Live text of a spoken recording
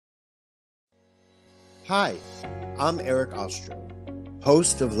Hi, I'm Eric Ostro,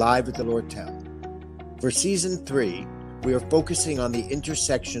 host of Live at the Lortel. For Season 3, we are focusing on the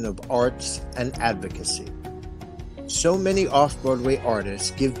intersection of arts and advocacy. So many off-Broadway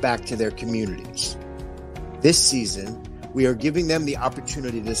artists give back to their communities. This season, we are giving them the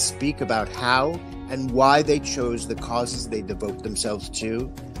opportunity to speak about how and why they chose the causes they devote themselves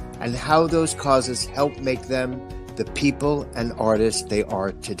to, and how those causes help make them the people and artists they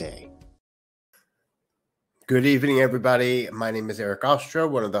are today. Good evening, everybody. My name is Eric Ostro,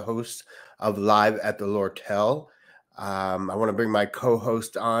 one of the hosts of Live at the Lortel. I want to bring my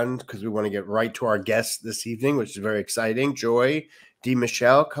co-host on because we want to get right to our guests this evening, which is very exciting. Joy D.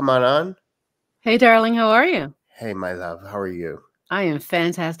 Michelle, come on. Hey, darling, how are you? Hey, my love, how are you? I am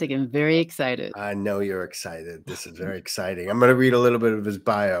fantastic and very excited. I know you're excited. This is very exciting. I'm going to read a little bit of his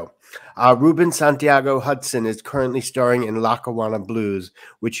bio. Ruben Santiago-Hudson is currently starring in Lackawanna Blues,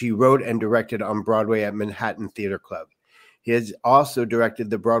 which he wrote and directed on Broadway at Manhattan Theater Club. He has also directed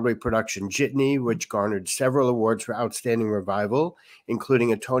the Broadway production Jitney, which garnered several awards for outstanding revival,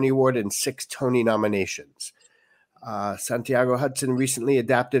 including a Tony Award and 6 Tony nominations. Santiago-Hudson recently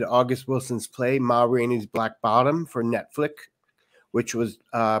adapted August Wilson's play Ma Rainey's Black Bottom for Netflix, which was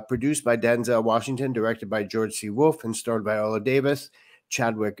produced by Denzel Washington, directed by George C. Wolfe, and starred Viola Davis,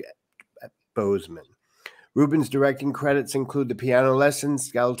 Chadwick Boseman. Ruben's directing credits include The Piano Lessons,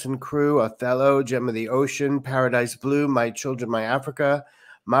 Skeleton Crew, Othello, Gem of the Ocean, Paradise Blue, My Children, My Africa,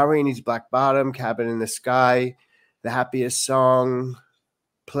 Ma Rainey's Black Bottom, Cabin in the Sky, The Happiest Song,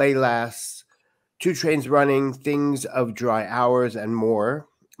 Play Last, Two Trains Running, Things of Dry Hours, and more.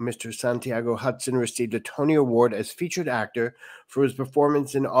 Mr. Santiago-Hudson received a Tony Award as featured actor for his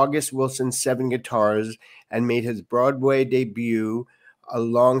performance in August Wilson's 7 Guitars and made his Broadway debut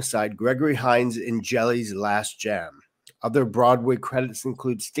alongside Gregory Hines in Jelly's Last Jam. Other Broadway credits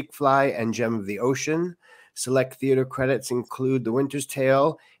include Stickfly and Gem of the Ocean. Select theater credits include The Winter's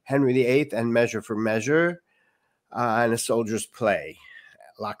Tale, Henry VIII, and Measure for Measure, and A Soldier's Play,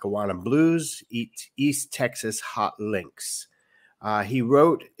 Lackawanna Blues, East Texas Hot Links. He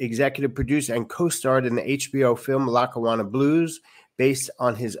wrote, executive produced, and co-starred in the HBO film Lackawanna Blues, based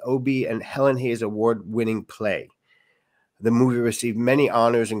on his Obie and Helen Hayes award-winning play. The movie received many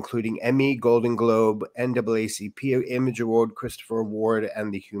honors, including Emmy, Golden Globe, NAACP Image Award, Christopher Award,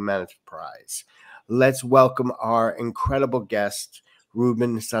 and the Humanities Prize. Let's welcome our incredible guest,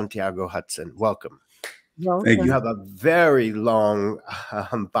 Ruben Santiago-Hudson. Welcome. Thank You have a very long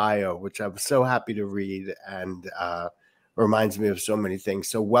bio, which I'm so happy to read, and reminds me of so many things.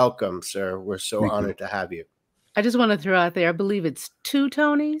 So welcome, sir. We're so honored to have you. I just want to throw out there, I believe it's 2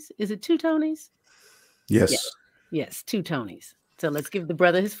 Tonys. Is it 2 Tonys? Yes. Yes, 2 Tonys. So let's give the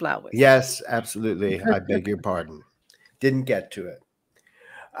brother his flowers. Yes, absolutely. I beg your pardon. Didn't get to it.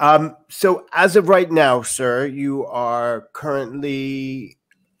 So as of right now, sir, you are currently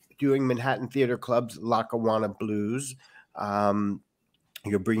doing Manhattan Theater Club's Lackawanna Blues.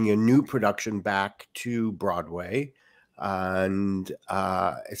 You're bringing a new production back to Broadway, and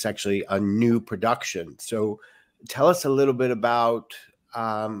it's actually a new production. So tell us a little bit about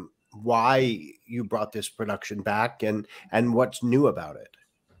why you brought this production back and what's new about it.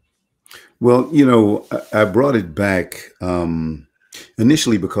 Well, you know, I brought it back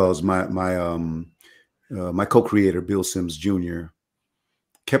initially because my co-creator, Bill Sims Jr.,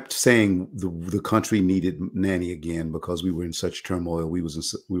 kept saying the country needed Nanny again because we were in such turmoil. We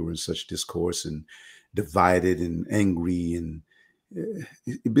were in such discourse and divided and angry. And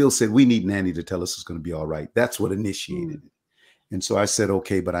Bill said, we need Nanny to tell us it's going to be all right. That's what initiated it. And so I said,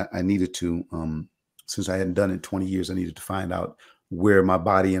 okay, but I needed to, since I hadn't done it in 20 years, I needed to find out where my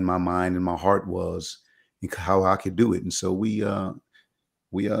body and my mind and my heart was and how I could do it. And so we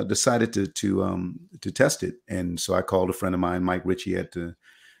decided to test it. And so I called a friend of mine, Mike Ritchie, at the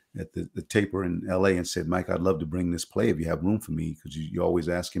Taper in LA, and said, Mike, I'd love to bring this play if you have room for me, because you're always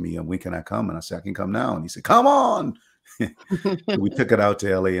asking me, when can I come? And I said, I can come now. And he said, come on. So we took it out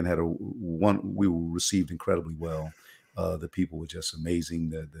to LA and we were received incredibly well. The people were just amazing.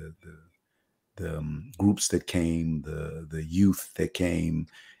 The groups that came, the youth that came.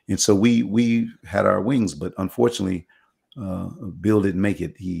 And so we had our wings, but unfortunately, Bill didn't make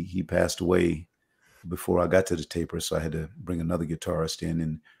it. He passed away before I got to the Taper. So I had to bring another guitarist in,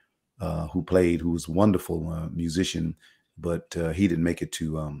 and who was a wonderful musician, but he didn't make it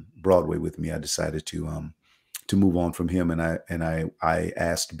to Broadway with me. I decided to move on from him. And I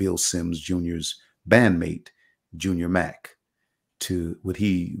asked Bill Sims Jr.'s bandmate, Junior Mack, would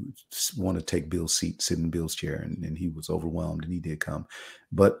he want to take Bill's seat, sit in Bill's chair? And he was overwhelmed, and he did come.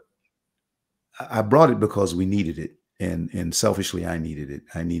 But I brought it because we needed it. and selfishly, I needed it.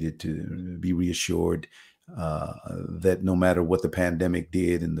 I needed to be reassured that no matter what the pandemic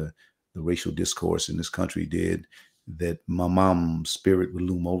did and the racial discourse in this country did, that my mom's spirit would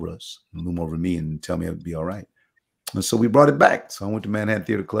loom over us, loom over me, and tell me it would be all right. And so we brought it back. So I went to Manhattan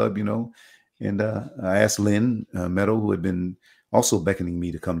Theater Club, and I asked Lynn Meadow, who had been also beckoning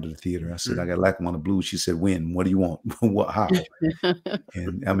me to come to the theater. I said, I got Lackawanna Blues. She said, when? What do you want? What? How?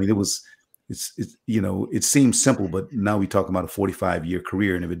 And I mean, it seems simple, but now we talk about a 45-year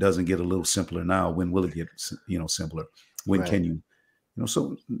career. And if it doesn't get a little simpler now, when will it get, simpler? When can you,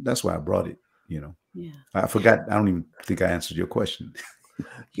 so that's why I brought it, Yeah. I forgot. I don't even think I answered your question.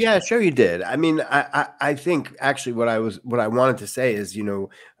 Yeah, sure you did. I mean, I think actually what I wanted to say is,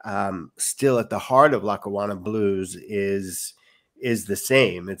 still at the heart of Lackawanna Blues is the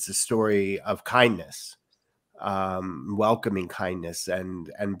same. It's a story of kindness, welcoming kindness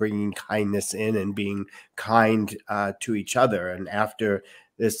and bringing kindness in and being kind to each other. And after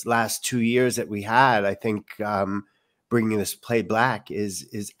this last 2 years that we had, I think bringing this play back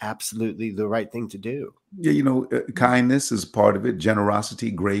is absolutely the right thing to do. Yeah, kindness is part of it.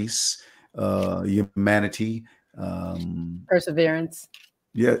 Generosity, grace, humanity, Perseverance.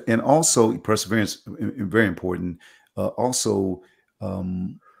 Yeah, and also perseverance, very important. Also,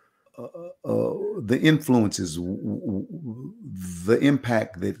 the influences, the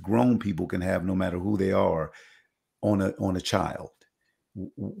impact that grown people can have, no matter who they are, on a child.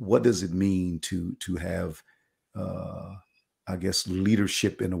 What does it mean to have, I guess,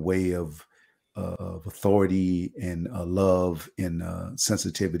 leadership in a way of authority and love and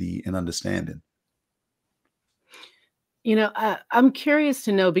sensitivity and understanding? I'm curious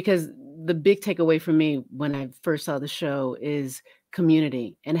to know, because the big takeaway for me when I first saw the show is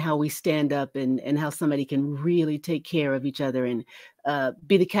community and how we stand up and how somebody can really take care of each other and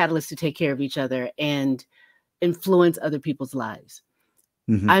be the catalyst to take care of each other and influence other people's lives.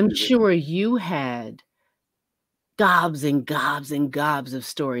 I'm sure you had gobs and gobs and gobs of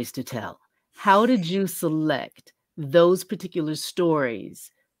stories to tell. How did you select those particular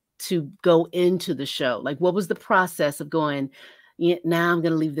stories to go into the show? Like, what was the process of going, yeah, now I'm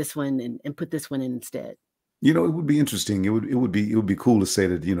going to leave this one and put this one in instead? It would be interesting. It would be cool to say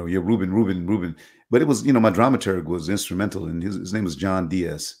that, yeah, Ruben. But it was, my dramaturg was instrumental, and his name was John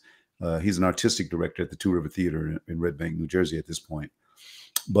Diaz. He's an artistic director at the Two River Theater in Red Bank, New Jersey at this point.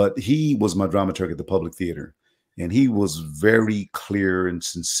 But he was my dramaturg at the Public Theater. And he was very clear and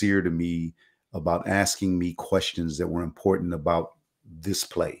sincere to me about asking me questions that were important about this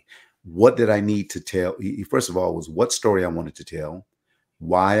play. What did I need to tell? He first of all was what story I wanted to tell,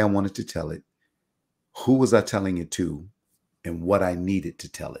 why I wanted to tell it, who was I telling it to, and what I needed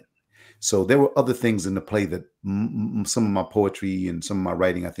to tell it. So there were other things in the play that some of my poetry and some of my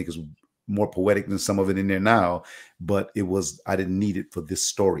writing, I think, is more poetic than some of it in there now. But I didn't need it for this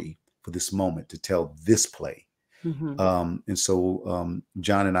story, for this moment, to tell this play. And so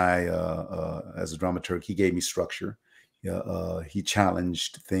John and I, as a dramaturg, he gave me structure. He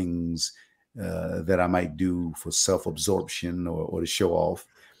challenged things that I might do for self-absorption or to show off.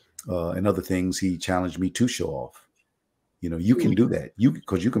 And other things he challenged me to show off. You can do that.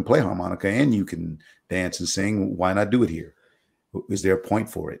 Because you can play harmonica and you can dance and sing. Why not do it here? Is there a point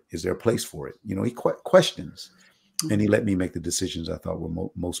for it? Is there a place for it? He questions. And he let me make the decisions I thought were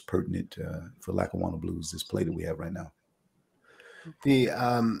most pertinent for Lackawanna Blues, this play that we have right now.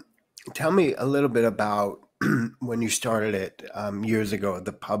 Tell me a little bit about when you started it years ago at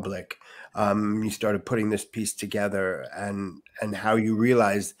the Public. You started putting this piece together and how you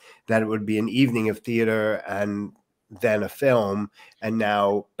realized that it would be an evening of theater and then a film and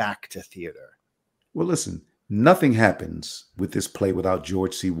now back to theater. Well, listen, nothing happens with this play without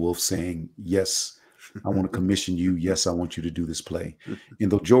George C. Wolfe saying, yes, I want to commission you. Yes, I want you to do this play. And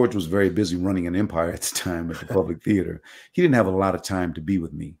though George was very busy running an empire at the time at the Public Theater, he didn't have a lot of time to be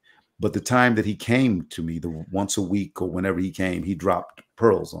with me. But the time that he came to me, the once a week or whenever he came, he dropped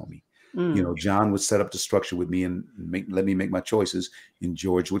pearls on me. John would set up the structure with me and let me make my choices, and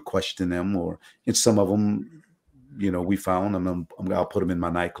George would question them, and some of them, we found, I'll put them in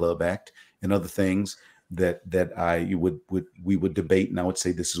my nightclub act, and other things that we would debate, and I would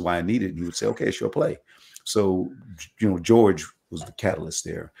say, this is why I need it. And he would say, okay, it's your play. So, George was the catalyst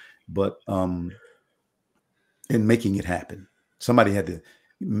there, but in making it happen, somebody had to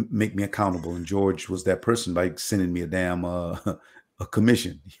make me accountable. And George was that person by sending me a damn, a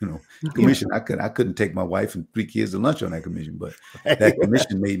commission, commission. I couldn't take my wife and 3 kids to lunch on that commission, but that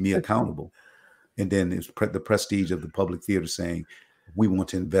commission made me accountable. And then it's the prestige of the Public Theater saying, we want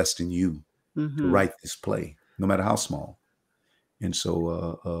to invest in you to write this play, no matter how small. And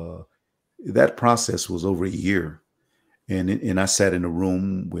so that process was over a year. And I sat in a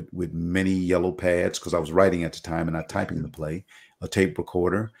room with many yellow pads because I was writing at the time and not typing the play, a tape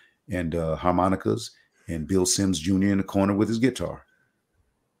recorder and harmonicas, and Bill Sims Jr. in the corner with his guitar.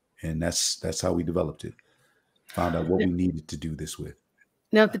 And that's how we developed it. Found out what we needed to do this with.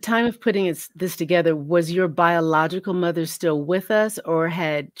 Now, at the time of putting this together, was your biological mother still with us, or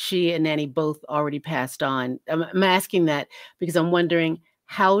had she and Nanny both already passed on? I'm asking that because I'm wondering,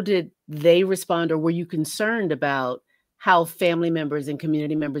 how did they respond, or were you concerned about how family members and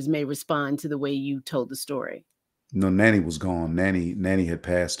community members may respond to the way you told the story? No, Nanny was gone. Nanny had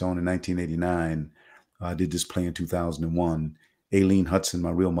passed on in 1989. I did this play in 2001. Aileen Hudson,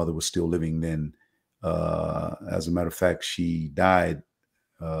 my real mother, was still living then. As a matter of fact, she died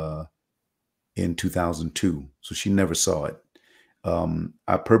in 2002, so she never saw it.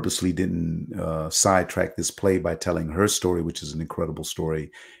 I purposely didn't sidetrack this play by telling her story, which is an incredible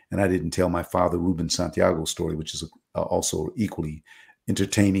story, and I didn't tell my father, Ruben Santiago's story, which is also equally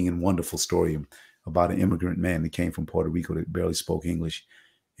entertaining and wonderful story about an immigrant man that came from Puerto Rico that barely spoke English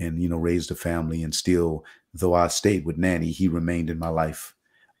and, raised a family. And still, though I stayed with Nanny, he remained in my life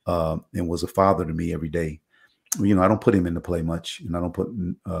and was a father to me every day. I don't put him in the play much, and I don't put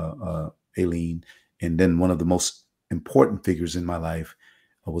Aileen. And then one of the most important figures in my life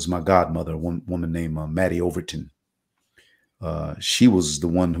was my godmother, one woman named Maddie Overton. She was the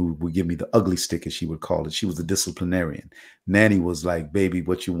one who would give me the ugly stick, as she would call it. She was the disciplinarian. Nanny was like, baby,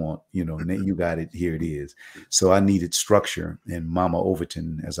 what you want? You got it. Here it is. So I needed structure, and Mama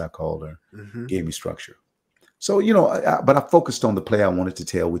Overton, as I called her, gave me structure. So, but I focused on the play I wanted to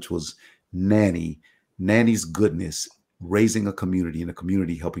tell, which was Nanny's goodness, raising a community, and a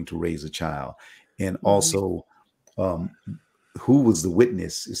community helping to raise a child. And also, who was the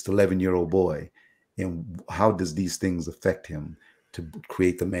witness? It's the 11-year-old boy. And how does these things affect him to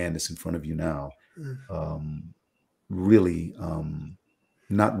create the man that's in front of you now? Really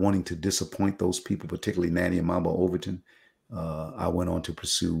not wanting to disappoint those people, particularly Nanny and Mama Overton. I went on to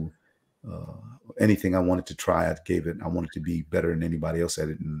pursue anything I wanted to try. I wanted to be better than anybody else at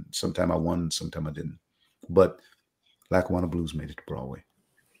it. And sometime I won, sometime I didn't. But Lackawanna Blues made it to Broadway.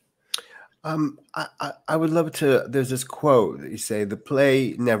 I would love to. There's this quote that you say, "The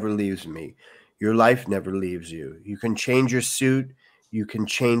play never leaves me. Your life never leaves you. You can change your suit. You can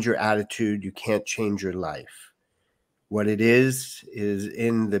change your attitude. You can't change your life. What it is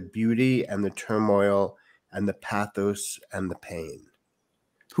in the beauty and the turmoil and the pathos and the pain."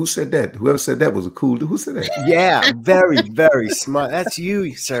 Who said that? Whoever said that was a cool dude. Who said that? Yeah, very, very smart. That's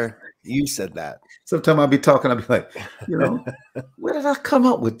you, sir. You said that. Sometimes I'll be talking, I'll be like, where did I come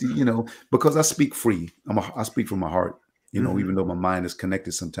up with, because I speak free. I speak from my heart, even though my mind is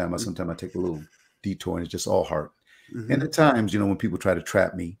connected sometimes. I take a little detour and it's just all heart. And at times, when people try to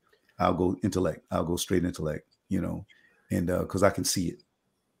trap me, I'll go intellect. I'll go straight intellect, and because I can see it.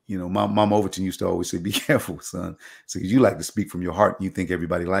 Mom Overton used to always say, be careful, son. So you like to speak from your heart. And you think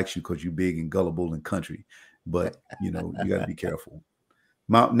everybody likes you because you're big and gullible and country. But, you got to be careful.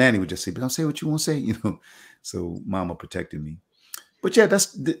 Nanny would just say, but don't say what you want to say, So Mama protected me. But yeah,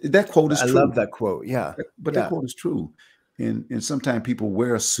 that quote is true. I love that quote. Yeah. But that quote is true. And sometimes people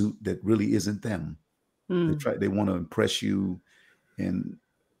wear a suit that really isn't them. They want to impress you. And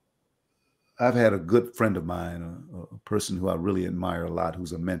I've had a good friend of mine, a person who I really admire a lot,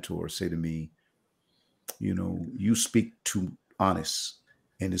 who's a mentor, say to me, you speak too honest,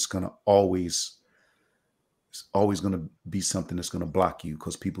 and it's always going to be something that's going to block you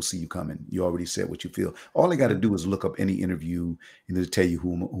because people see you coming. You already said what you feel. All they got to do is look up any interview and it'll tell you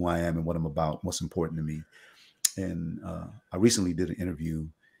who I am and what I'm about, what's important to me. And I recently did an interview,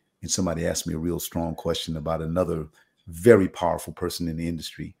 and somebody asked me a real strong question about another very powerful person in the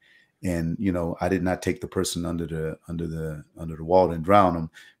industry. And, I did not take the person under the wall and drown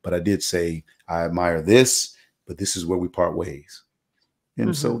them, but I did say, I admire this, but this is where we part ways.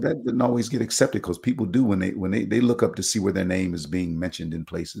 And so that didn't always get accepted, because people do when they look up to see where their name is being mentioned in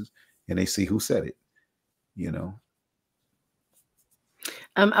places, and they see who said it,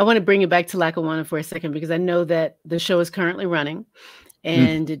 I want to bring it back to Lackawanna for a second, because I know that the show is currently running,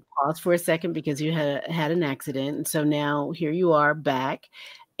 and it paused for a second because you had an accident. And so now here you are back.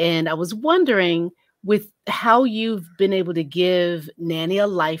 And I was wondering, with how you've been able to give Nanny a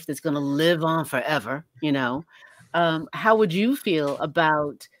life that's going to live on forever, how would you feel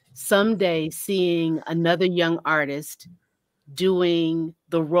about someday seeing another young artist doing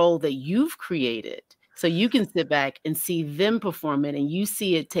the role that you've created, so you can sit back and see them perform it and you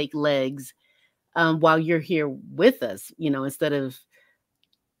see it take legs while you're here with us, instead of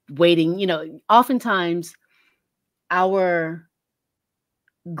waiting. Oftentimes our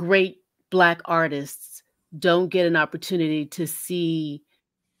great Black artists don't get an opportunity to see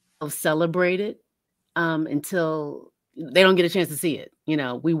celebrated until they don't get a chance to see it. You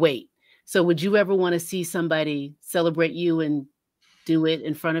know, we wait. So would you ever want to see somebody celebrate you and do it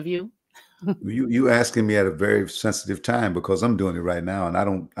in front of you? You asking me at a very sensitive time, because I'm doing it right now, and I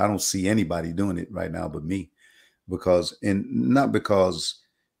don't see anybody doing it right now but me, because, and not because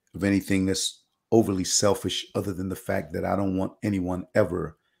of anything that's overly selfish, other than the fact that I don't want anyone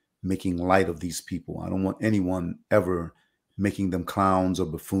ever making light of these people. I don't want anyone ever making them clowns or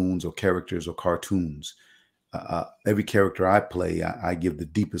buffoons or characters or cartoons. Every character I play, I give the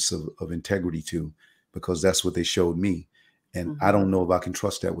deepest of integrity to, because that's what they showed me. And I don't know if I can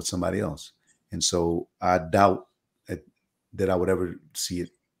trust that with somebody else. And so I doubt that I would ever see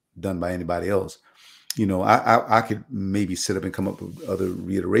it done by anybody else. You know, I could maybe sit up and come up with other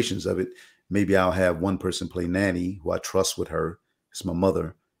reiterations of it. Maybe I'll have one person play Nanny, who I trust with her. It's my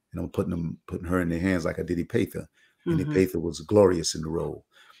mother. And I'm putting her in their hands like I did Epatha. And Epatha was glorious in the role.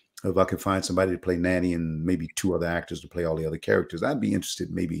 If I could find somebody to play Nanny and maybe 2 other actors to play all the other characters, I'd be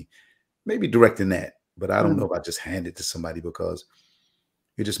interested maybe directing that. But I don't know if I just hand it to somebody, because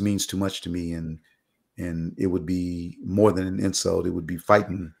it just means too much to me. And it would be more than an insult. It would be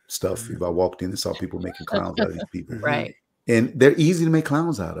fighting stuff if I walked in and saw people making clowns out of these people. Right. And they're easy to make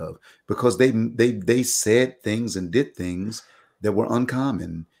clowns out of, because they said things and did things that were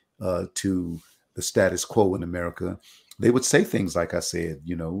uncommon to the status quo in America. They would say things like I said,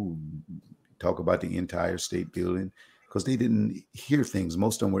 you know, talk about the entire state building, because they didn't hear things.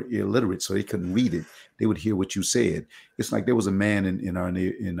 Most of them were illiterate, so they couldn't read it. They would hear what you said. It's like there was a man in our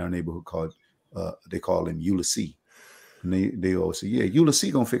neighborhood called they called him Ulysses, and they always say, "Yeah,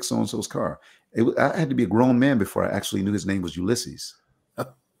 Ulysses gonna fix so and so's car." I had to be a grown man before I actually knew his name was Ulysses.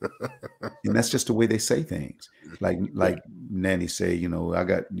 And that's just the way they say things. Like Nanny say, you know, I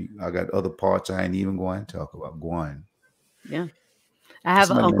got other parts I ain't even going to talk about. Going. Yeah. I have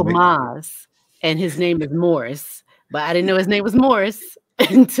an Uncle Maz, and his name is Morris, but I didn't know his name was Morris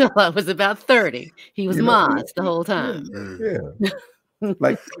until I was about 30. He was Maz the whole time. Yeah.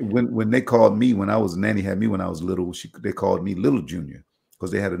 Like when they called me, when Nanny had me when I was little, they called me Little Junior,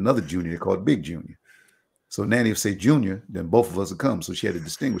 because they had another junior they called Big Junior. So Nanny would say Junior, then both of us would come. So she had to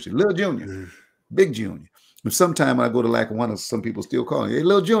distinguish it. Little Junior, Big Junior. And sometime when I go to Lackawanna, some people still call me, hey,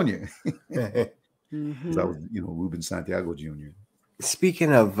 Little Junior. Because I was, you know, Ruben Santiago Jr.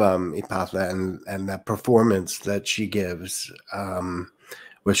 Speaking of Epatha and that performance that she gives,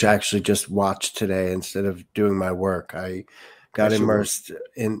 which I actually just watched today instead of doing my work, I got immersed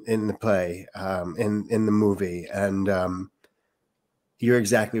in the play, in the movie, and you're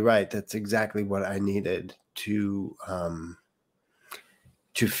exactly right. That's exactly what I needed to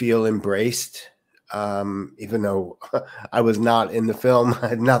feel embraced. Even though I was not in the film, I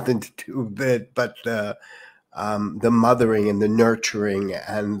had nothing to do with it, but the mothering and the nurturing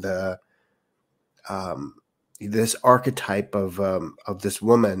and the this archetype of this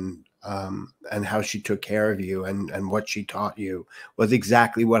woman and how she took care of you and what she taught you was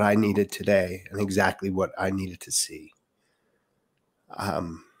exactly what I needed today and exactly what I needed to see.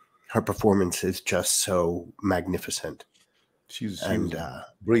 Her performance is just so magnificent. She was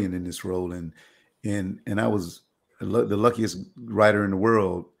brilliant in this role, and I was the luckiest writer in the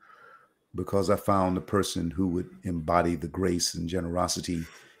world, because I found the person who would embody the grace and generosity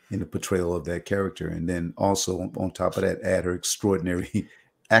in the portrayal of that character. And then also on top of that, add her extraordinary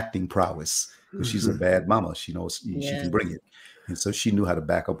acting prowess, because she's a bad mama. She knows she can bring it. And so she knew how to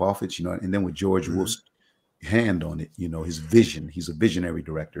back up off it, you know, and then with George Wolf's hand on it, you know, his vision, he's a visionary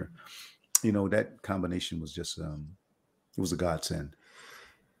director. You know, that combination was just, it was a godsend.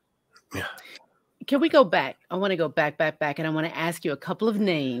 Yeah. Can we go back? I want to go back, and I want to ask you a couple of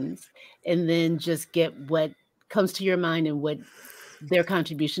names and then just get what comes to your mind and what their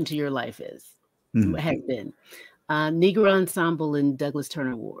contribution to your life has been. Negro Ensemble and Douglas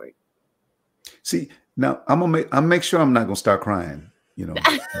Turner Ward. See, now I'm gonna make sure I'm not gonna start crying. You know,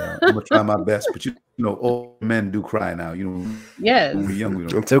 I'm gonna try my best, but you know, old men do cry now. You know, yes, when we're young, we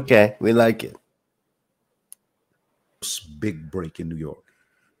don't. It's okay. We like it. Big break in New York.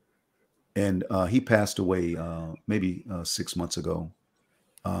 And he passed away maybe 6 months ago.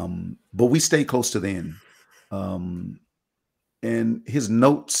 But we stayed close to the end. And his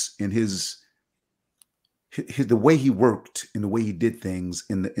notes and his the way he worked and the way he did things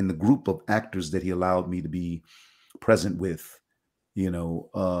in the group of actors that he allowed me to be present with, you know,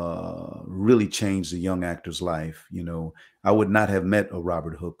 really changed a young actor's life. You know, I would not have met a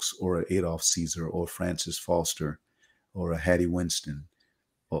Robert Hooks or an Adolph Caesar or Francis Foster or a Hattie Winston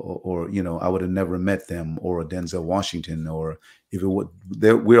or you know, I would have never met them, or a Denzel Washington, or if it would,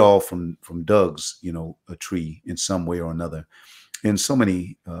 we're all from Doug's, you know, a tree in some way or another. And so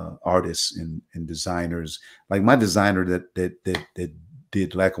many artists and designers, like my designer that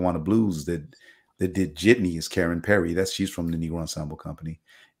did Lackawanna Blues, that did Jitney, is Karen Perry. She's from the Negro Ensemble Company.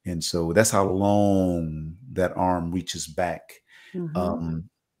 And so that's how long that arm reaches back.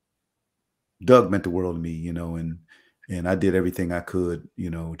 Doug meant the world to me, you know, and I did everything I could, you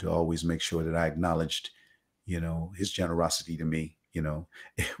know, to always make sure that I acknowledged, you know, his generosity to me. You know,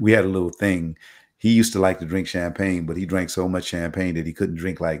 we had a little thing. He used to like to drink champagne, but he drank so much champagne that he couldn't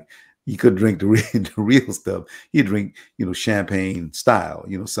drink the real stuff. He'd drink, you know, champagne style,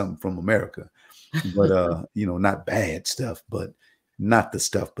 you know, something from America, but you know, not bad stuff, but not the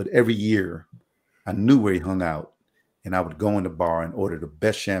stuff. But every year I knew where he hung out, and I would go in the bar and order the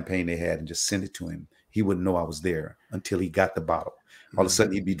best champagne they had and just send it to him. He wouldn't know I was there until he got the bottle. All of a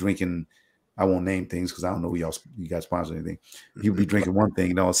sudden he'd be drinking, I won't name things because I don't know you guys sponsor anything. He would be drinking one thing,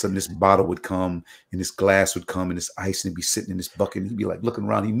 and all of a sudden this bottle would come, and this glass would come, and this ice, and it'd be sitting in this bucket, and he'd be like looking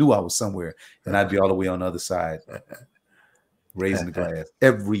around. He knew I was somewhere, and I'd be all the way on the other side, raising the glass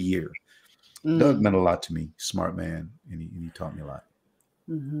every year. Doug meant a lot to me. Smart man, and he taught me a lot.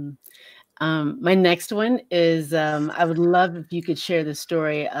 My next one is, I would love if you could share the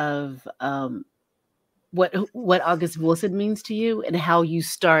story of what August Wilson means to you and how you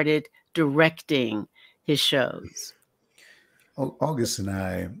started directing his shows. August and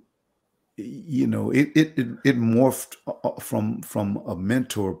I, you know, it morphed from a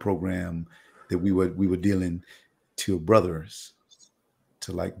mentor program that we were dealing to brothers,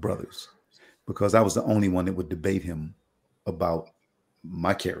 to like brothers, because I was the only one that would debate him about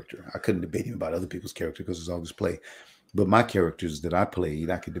my character. I couldn't debate him about other people's character because it's August play. But my characters that I played,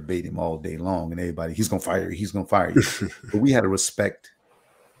 I could debate him all day long, and everybody, he's gonna fire you, he's gonna fire you. But we had a respect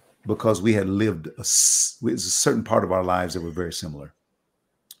because we had lived a certain part of our lives that were very similar.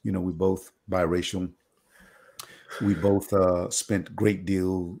 You know, we both biracial. We both spent a great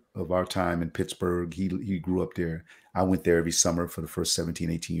deal of our time in Pittsburgh. He grew up there. I went there every summer for the first 17,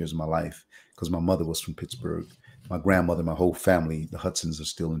 18 years of my life because my mother was from Pittsburgh. My grandmother, my whole family, the Hudsons, are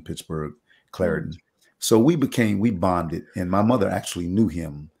still in Pittsburgh, Clarendon. So we bonded, and my mother actually knew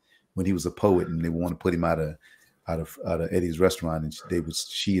him when he was a poet, and they wanted to put him out of Eddie's restaurant, and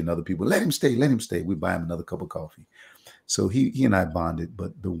she and other people, let him stay. We buy him another cup of coffee. So he and I bonded,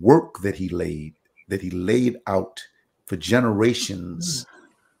 but the work that he laid out for generations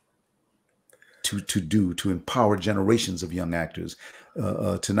to empower generations of young actors,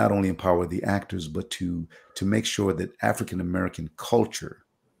 to not only empower the actors, but to make sure that African-American culture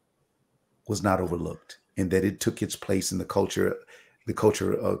was not overlooked, and that it took its place in the culture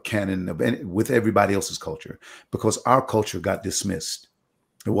canon with everybody else's culture, because our culture got dismissed.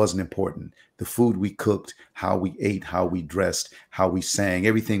 It wasn't important. The food we cooked, how we ate, how we dressed, how we sang,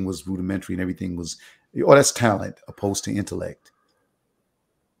 everything was rudimentary, and everything was, oh, that's talent opposed to intellect.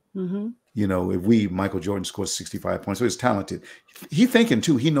 You know, if Michael Jordan scores 65 points, so he's talented. He thinking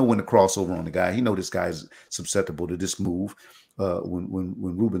too. He know when to cross over on the guy. He know this guy's susceptible to this move. When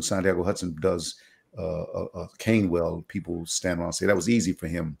Ruben Santiago-Hudson does Canewell, people stand around and say that was easy for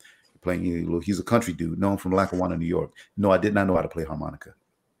him playing. He's a country dude. No, I'm from Lackawanna, New York. No, I did not know how to play harmonica.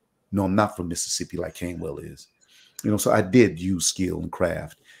 No, I'm not from Mississippi like Canewell is. You know, so I did use skill and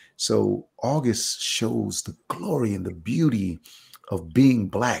craft. So August shows the glory and the beauty of being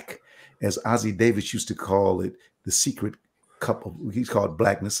Black, as Ozzie Davis used to call it, the secret cup of, he called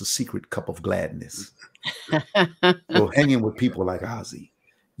blackness a secret cup of gladness. So hanging with people like Ozzie,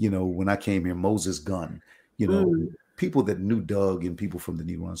 you know, when I came here, Moses Gunn, you know, people that knew Doug and people from the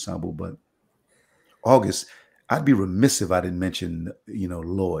Negro Ensemble. But August, I'd be remiss if I didn't mention, you know,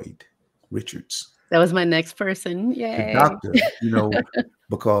 Lloyd Richards. That was my next person. Yay. The doctor, you know,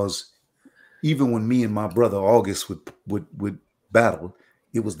 because even when me and my brother August would battle,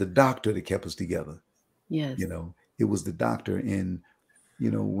 it was the doctor that kept us together. Yes. You know, it was the doctor. And,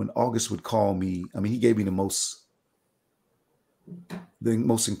 you know, when August would call me, I mean, he gave me the most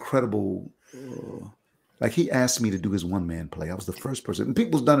incredible, like he asked me to do his one-man play. I was the first person. And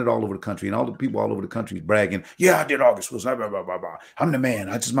people's done it all over the country, and all the people all over the country bragging, yeah, I did August Wilson, blah, blah, blah, blah. I'm the man.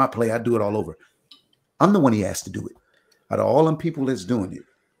 It's just my play. I do it all over. I'm the one he asked to do it. Out of all them people that's doing it,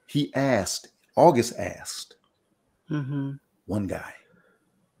 August asked one guy.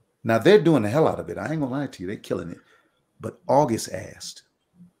 Now they're doing the hell out of it. I ain't gonna lie to you, they're killing it. But August asked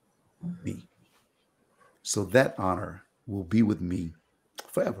me. So that honor will be with me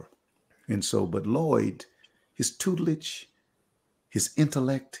forever. And so, but Lloyd, his tutelage, his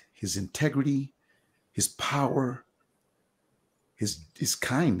intellect, his integrity, his power, his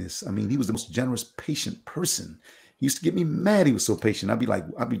kindness. I mean, he was the most generous, patient person. He used to get me mad. He was so patient.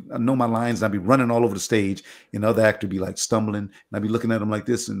 I know my lines, and I'd be running all over the stage, and the other actor be like stumbling, and I'd be looking at him like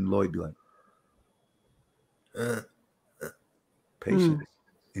this, and Lloyd be like, patience.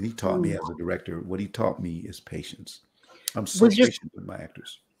 And he taught me as a director, what he taught me is patience. I'm so patient with my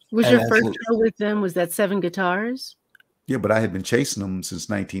actors. Was your first show with them, was that 7 Guitars? Yeah, but I had been chasing them since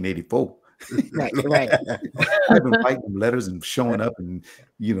 1984. Right. I've been writing them letters and showing up and,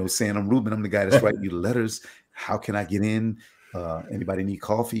 saying, I'm Ruben. I'm the guy that's writing you the letters. How can I get in? Anybody need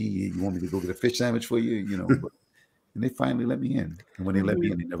coffee? You want me to go get a fish sandwich for you? And they finally let me in. And when they let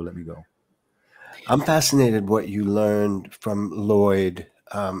me in, they never let me go. I'm fascinated what you learned from Lloyd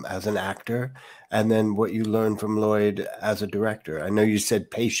as an actor, and then what you learned from Lloyd as a director. I know you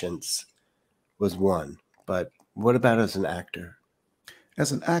said patience was one, but what about as an actor?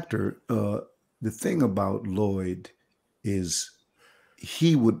 As an actor, the thing about Lloyd is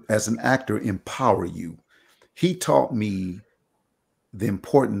he would, as an actor, empower you. He taught me the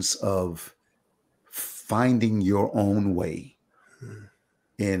importance of finding your own way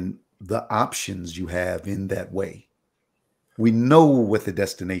and the options you have in that way. We know what the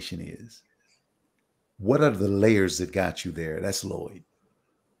destination is. What are the layers that got you there? That's Lloyd.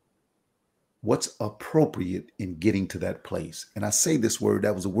 What's appropriate in getting to that place? And I say this word,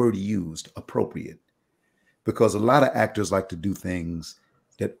 that was a word he used, appropriate, because a lot of actors like to do things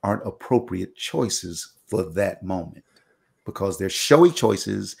that aren't appropriate choices for that moment, because they're showy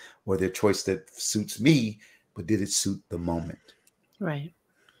choices or they're choice that suits me, but did it suit the moment? Right.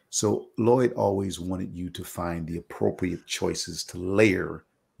 So Lloyd always wanted you to find the appropriate choices to layer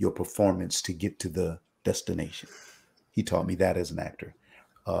your performance to get to the destination. He taught me that as an actor.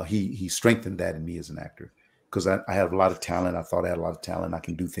 He strengthened that in me as an actor, because I have a lot of talent. I thought I had a lot of talent. I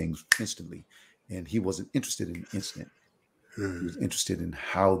can do things instantly. And he wasn't interested in instant. He was interested in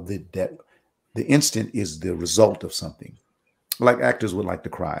how the instant is the result of something. Like actors would like to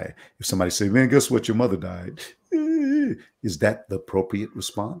cry. If somebody say, man, guess what? Your mother died. Is that the appropriate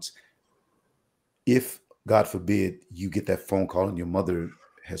response? If, God forbid, you get that phone call and your mother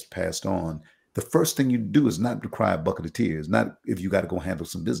has passed on, the first thing you do is not to cry a bucket of tears. Not if you got to go handle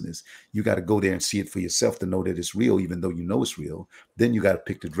some business. You got to go there and see it for yourself to know that it's real, even though you know it's real. Then you got to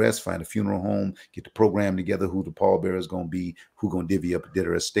pick the dress, find a funeral home, get the program together, who the pallbearer is going to be, who going to divvy up, did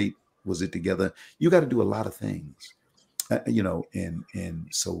her estate, was it together? You got to do a lot of things, and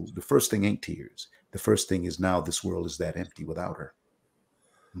so the first thing ain't tears. The first thing is, now this world is that empty without her.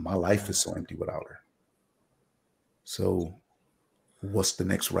 My life is so empty without her. So what's the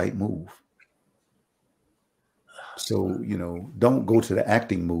next right move? So, don't go to the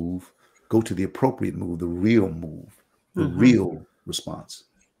acting move, go to the appropriate move, the real move, the real response.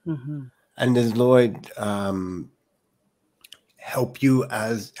 And does Lloyd helped you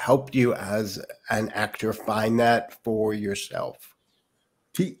as an actor find that for yourself?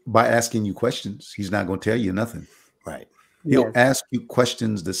 By asking you questions. He's not going to tell you nothing. Right. He'll ask you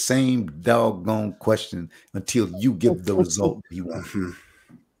questions, the same doggone question, until you give the result you want.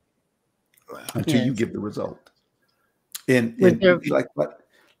 Until you give the result. And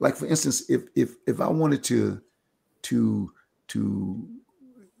like for instance, if I wanted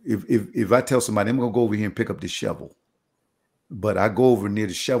if I tell somebody I'm gonna go over here and pick up this shovel, but I go over near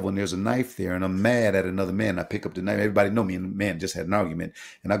the shovel and there's a knife there and I'm mad at another man, I pick up the knife. Everybody know me and the man just had an argument,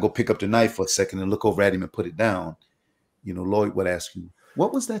 and I go pick up the knife for a second and look over at him and put it down. Lloyd would ask you,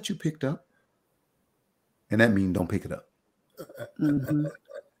 what was that you picked up? And that means don't pick it up.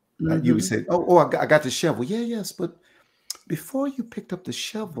 You would say, I got the shovel. Yes, but before you picked up the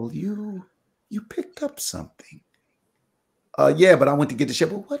shovel, you picked up something. Yeah, but I went to get the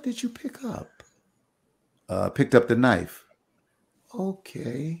shovel. What did you pick up? Picked up the knife.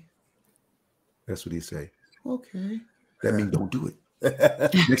 Okay. That's what he say. Okay. That means don't do it.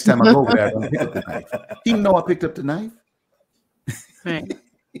 Next time I go over there, I don't pick up the knife. He know I picked up the knife. Right.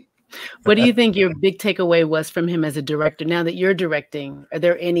 What do you think your big takeaway was from him as a director? Now that you're directing, are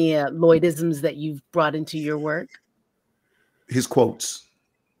there any Lloydisms that you've brought into your work? His quotes.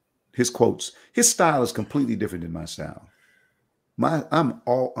 His style is completely different than my style. I'm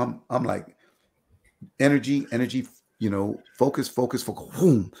like energy, focus.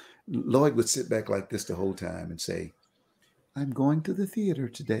 Boom. Lloyd would sit back like this the whole time and say, I'm going to the theater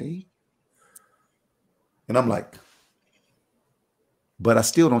today. And I'm like, but I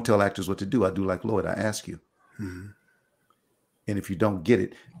still don't tell actors what to do. I do like Lloyd. I ask you. And if you don't get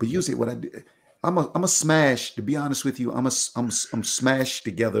it, but usually what I do, I'm a smash, to be honest with you. I'm smashed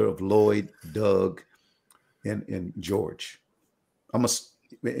together of Lloyd, Doug, and George.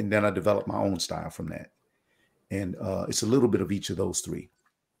 And then I develop my own style from that. And it's a little bit of each of those three.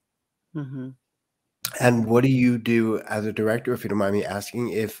 Mm-hmm. And what do you do as a director, if you don't mind me asking,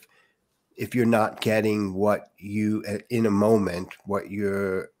 if you're not getting what you in a moment, what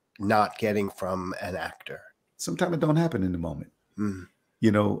you're not getting from an actor? Sometimes it don't happen in the moment. Mm.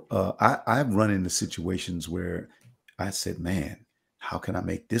 You know, I've run into situations where I said, man, how can I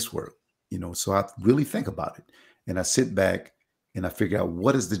make this work? You know, so I really think about it, and I sit back and I figure out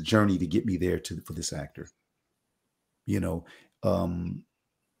what is the journey to get me there for this actor. You know,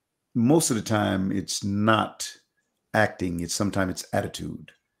 most of the time it's not acting. Sometimes it's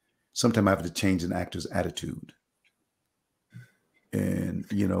attitude. Sometimes I have to change an actor's attitude. And,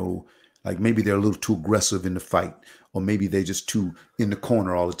 you know, like maybe they're a little too aggressive in the fight, or maybe they're just too in the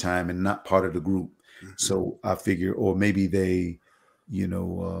corner all the time and not part of the group. Mm-hmm. So I figure, or maybe they, you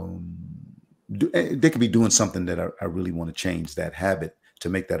know, they could be doing something that I really want to change that habit to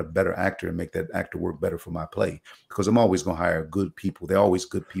make that a better actor and make that actor work better for my play. Because I'm always going to hire good people. They're always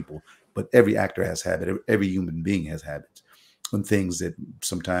good people, but every actor has habit. Every human being has habits and things that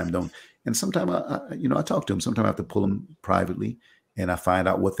sometimes don't. And sometimes I talk to them. Sometimes I have to pull them privately, and I find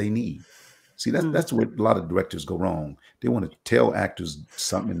out what they need. See, that's where a lot of directors go wrong. They want to tell actors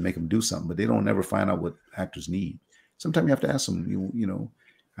something and make them do something, but they don't ever find out what actors need. Sometimes you have to ask them, you know,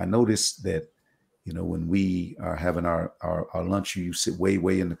 I noticed that, you know, when we are having our lunch, you sit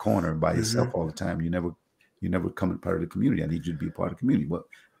way in the corner by yourself all the time. You never come part of the community. I need you to be a part of the community.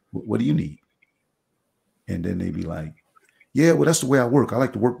 What do you need? And then they be like, yeah, well, that's the way I work. I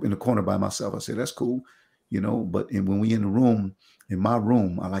like to work in the corner by myself. I say, that's cool, you know, but when we in the room, in my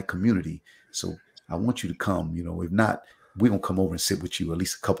room, I like community. So I want you to come, you know, if not, we're going to come over and sit with you, at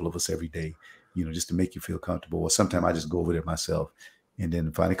least a couple of us every day, you know, just to make you feel comfortable. Or sometimes I just go over there myself and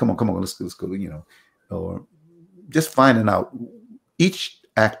then finally, come on, let's go, you know, or just finding out each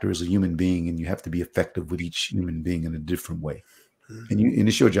actor is a human being, and you have to be effective with each human being in a different way. And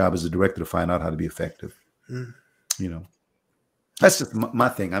it's your job as a director to find out how to be effective, you know. That's just my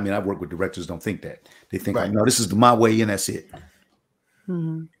thing. I mean, I work with directors don't think that. They think, right, no, this is my way and that's it.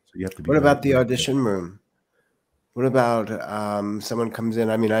 Mm-hmm. So you have to be. What about the audition room? What about someone comes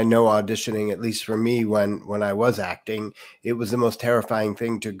in? I mean, I know auditioning, at least for me, when I was acting, it was the most terrifying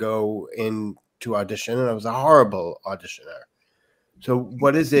thing to go in to audition, and I was a horrible auditioner. So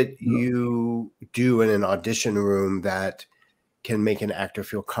what is it you do in an audition room that can make an actor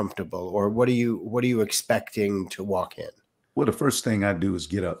feel comfortable? Or what are you expecting to walk in? Well, the first thing I do is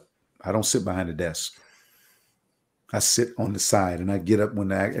get up. I don't sit behind the desk. I sit on the side, and I get up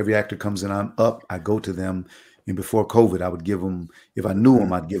when every actor comes in. I'm up. I go to them. And before COVID, I would give them, if I knew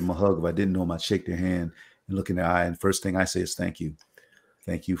them, I'd give them a hug. If I didn't know them, I'd shake their hand and look in their eye. And first thing I say is thank you.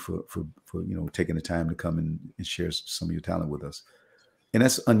 Thank you for you know, taking the time to come and share some of your talent with us. And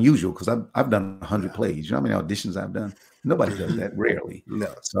that's unusual because I've done 100 plays. You know how many auditions I've done? Nobody does that, rarely.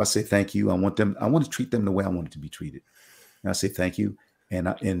 No. So I say thank you. I want to treat them the way I want it to be treated. And I say thank you. And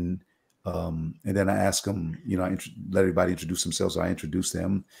then I ask them, you know, I let everybody introduce themselves. So I introduce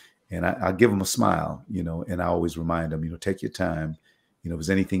them, and I give them a smile, you know, and I always remind them, you know, take your time. You know, if there's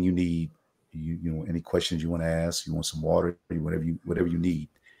anything you need, you know, any questions you want to ask, you want some water, whatever you need,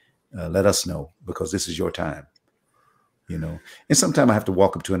 let us know, because this is your time. You know, and sometimes I have to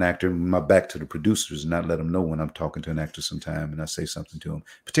walk up to an actor and my back to the producers and not let them know when I'm talking to an actor sometime, and I say something to them,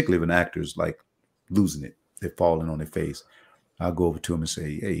 particularly if an actor's like losing it, they're falling on their face. I'll go over to them and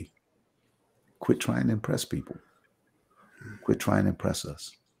say, hey, quit trying to impress people. Quit trying to impress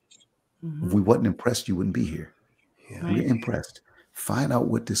us. Mm-hmm. If we wasn't impressed, you wouldn't be here. Yeah. We're impressed. Find out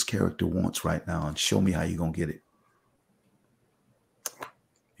what this character wants right now and show me how you're going to get it.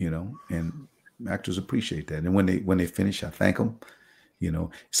 You know, and actors appreciate that. And when they finish, I thank them. You know,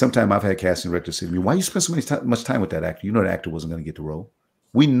 sometimes I've had casting directors say to me, why you spend so much time with that actor? You know, the actor wasn't going to get the role.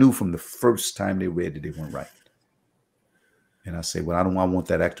 We knew from the first time they read that they weren't right. And I say, well, I want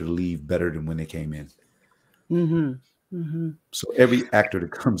that actor to leave better than when they came in. Mm-hmm. Mm-hmm. So every actor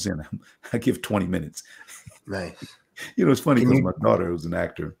that comes in, I give 20 minutes. Nice. You know, it's funny because my daughter, who's an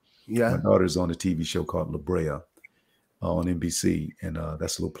actor, my daughter's on a TV show called La Brea on NBC. And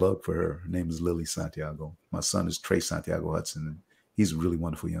that's a little plug for her. Her name is Lily Santiago. My son is Trey Santiago-Hudson. And he's a really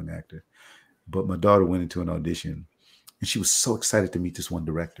wonderful young actor. But my daughter went into an audition, and she was so excited to meet this one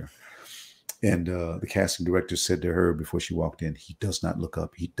director. And the casting director said to her before she walked in, he does not look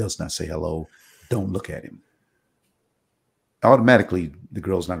up. He does not say hello. Don't look at him. Automatically, the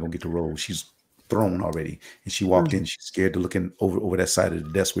girl's not going to get the role. She's thrown already. And she walked in. She's scared to look over that side of the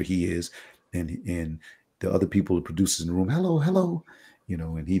desk where he is. And the other people, the producers in the room, hello, you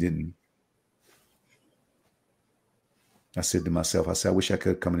know, and he didn't. I said to myself, I wish I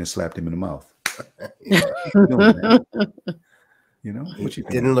could come in and slapped him in the mouth. You know, what you think?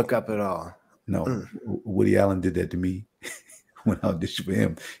 Didn't look up at all. No, Woody Allen did that to me when I auditioned for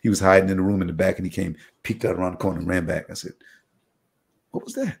him. He was hiding in the room in the back, and he came, peeked out around the corner, and ran back. I said, "What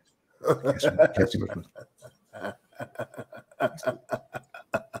was that?" Catch me.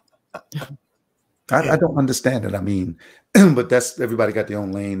 I don't understand it. I mean, but that's everybody got their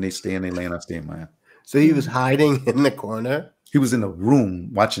own lane. They stay in their lane. I stay in mine. So he was hiding in the corner. He was in a room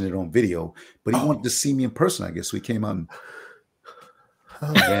watching it on video, but he wanted to see me in person, I guess. So he came out and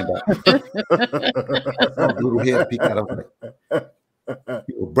ran back. Little head peek out. I was like,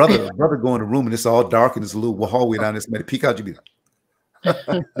 brother go in the room and it's all dark and there's a little hallway down there. Somebody peek out, you be like, I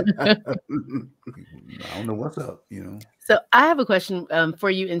don't know what's up, you know. So I have a question for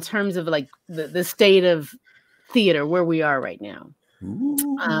you in terms of like the state of theater where we are right now.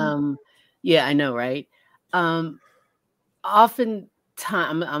 Yeah, I know, right? Often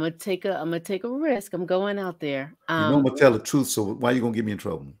time I'm gonna take a risk. I'm going out there. You know I'm gonna tell the truth, so why are you gonna get me in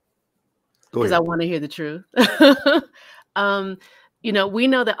trouble? Go ahead. Because I want to hear the truth. You know, we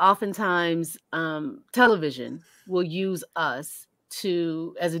know that oftentimes television will use us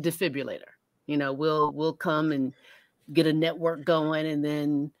as a defibrillator. You know, we'll come and get a network going, and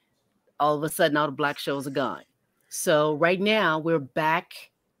then all of a sudden all the Black shows are gone. So right now we're back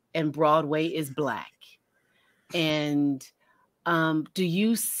and Broadway is Black. And do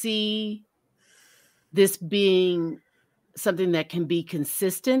you see this being something that can be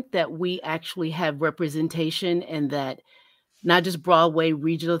consistent, that we actually have representation, and that not just Broadway,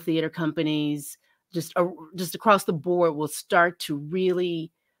 regional theater companies, just across the board will start to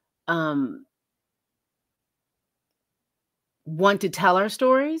really want to tell our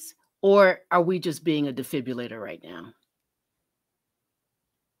stories? Or are we just being a defibrillator right now?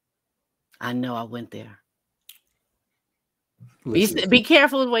 I know I went there. Be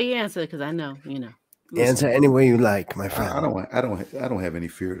careful with the way you answer, because I know, you know. Answer any way you like, my friend. I don't have any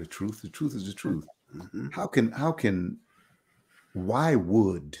fear of the truth. The truth is the truth. Mm-hmm. Why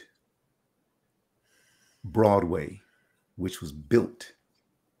would Broadway, which was built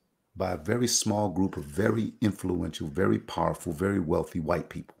by a very small group of very influential, very powerful, very wealthy white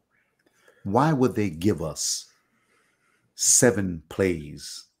people, why would they give us 7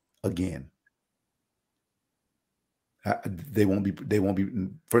 plays again? They won't be.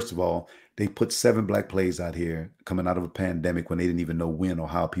 First of all, they put 7 Black plays out here coming out of a pandemic when they didn't even know when or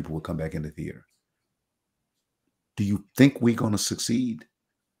how people would come back into theater. Do you think we're going to succeed?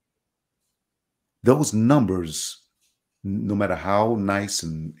 Those numbers, no matter how nice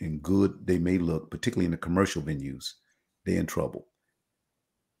and good they may look, particularly in the commercial venues, they're in trouble.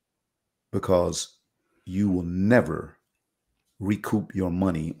 Because you will never recoup your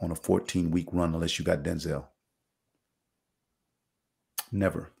money on a 14-week run unless you got Denzel.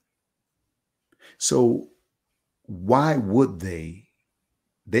 Never. So why would they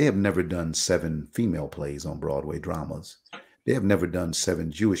have never done 7 female plays on Broadway dramas. They have never done 7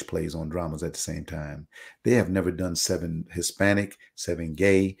 Jewish plays on dramas at the same time. They have never done 7 Hispanic, 7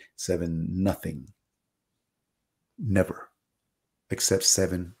 gay, 7 nothing. Never. Except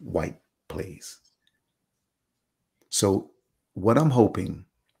 7 white plays. So what I'm hoping,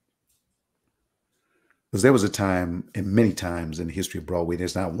 because there was a time, and many times in the history of Broadway,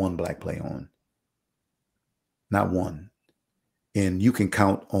 there's not 1 Black play on. Not 1. And you can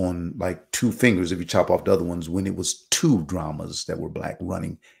count on like 2 fingers if you chop off the other ones when it was 2 dramas that were Black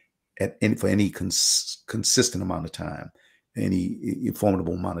running for any consistent amount of time, any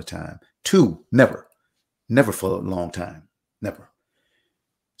formidable amount of time. 2, never. Never for a long time. Never.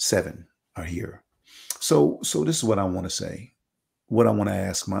 7 are here. So this is what I want to say. What I want to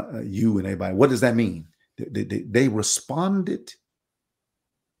ask you and everybody, what does that mean? They responded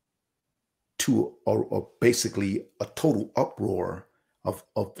to basically a total uproar of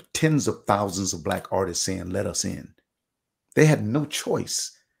tens of thousands of Black artists saying, let us in. They had no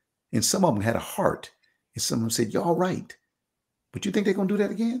choice. And some of them had a heart. And some of them said, y'all right. But you think they're going to do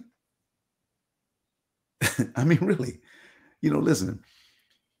that again? I mean, really, listen,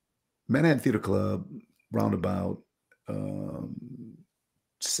 Manhattan Theater Club, roundabout,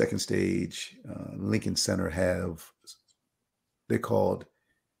 Second Stage, Lincoln Center they're called,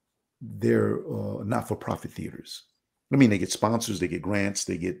 they're not-for-profit theaters. I mean, they get sponsors, they get grants,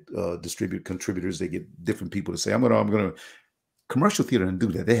 they get contributors, they get different people to say, I'm gonna. Commercial theater doesn't do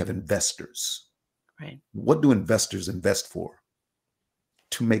that. They have investors. Right. What do investors invest for?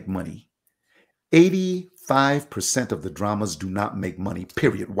 To make money. 85% of the dramas do not make money,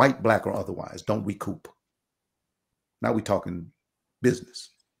 period. White, Black, or otherwise, don't recoup. Now we're talking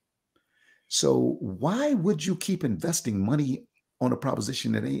business. So why would you keep investing money on a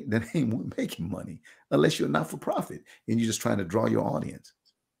proposition that ain't making money unless you're not for profit and you're just trying to draw your audience.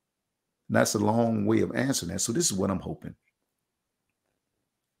 And that's a long way of answering that. So this is what I'm hoping.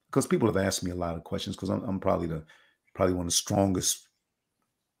 Because people have asked me a lot of questions, because I'm probably one of the strongest,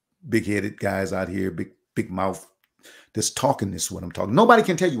 big-headed guys out here, big mouth, that's talking this what I'm talking. Nobody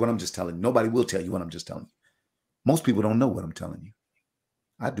can tell you what I'm just telling you. Nobody will tell you what I'm just telling you. Most people don't know what I'm telling you.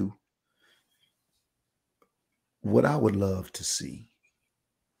 I do. What I would love to see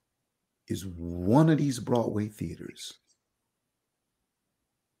is one of these Broadway theaters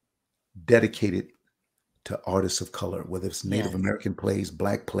dedicated to artists of color, whether it's Native American plays,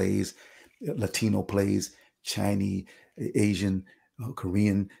 Black plays, Latino plays, Chinese, Asian,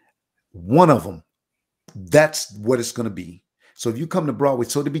 Korean, one of them. That's what it's going to be. So if you come to Broadway,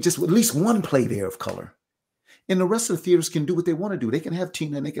 so there'll be just at least one play there of color. And the rest of the theaters can do what they want to do. They can have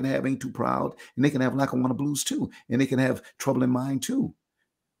Tina, and they can have Ain't Too Proud, and they can have Lackawanna Blues too, and they can have Trouble in Mind too.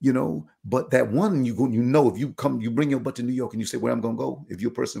 You know, but that one, you know, if you come, you bring your butt to New York and you say, where I'm going to go, if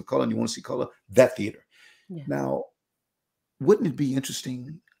you're a person of color and you want to see color, that theater. Yeah. Now, wouldn't it be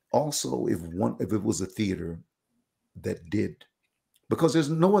interesting also if it was a theater that did, because there's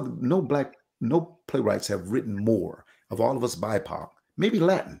no playwrights have written more of all of us BIPOC, maybe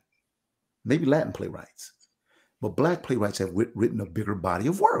Latin playwrights, but Black playwrights have written a bigger body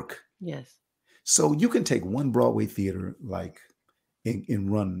of work. Yes. So you can take one Broadway theater like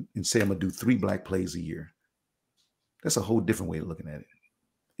and say, I'm gonna do 3 Black plays a year. That's a whole different way of looking at it.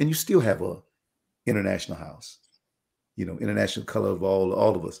 And you still have a international house, you know, international color of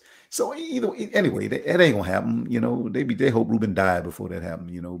all of us. So anyway, that ain't gonna happen. You know, they hope Ruben died before that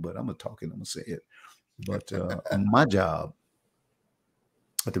happened, you know, but I'm gonna say it. But my job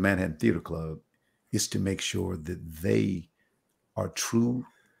at the Manhattan Theater Club is to make sure that they are true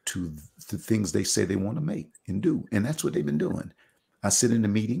to the things they say they want to make and do. And that's what they've been doing. I sit in the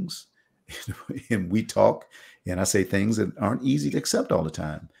meetings and we talk, and I say things that aren't easy to accept all the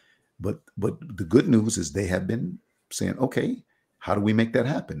time. But the good news is they have been saying, okay, how do we make that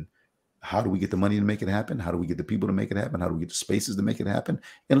happen? How do we get the money to make it happen? How do we get the people to make it happen? How do we get the spaces to make it happen?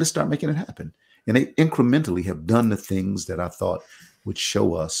 And let's start making it happen. And they incrementally have done the things that I thought would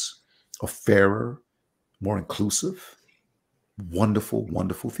show us a fairer, more inclusive, wonderful,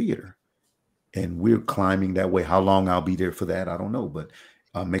 wonderful theater. And we're climbing that way. How long I'll be there for that, I don't know. But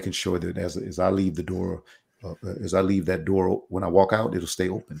I'm making sure that as I leave the door, as I leave that door, when I walk out, it'll stay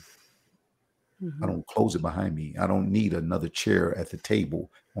open. Mm-hmm. I don't close it behind me. I don't need another chair at the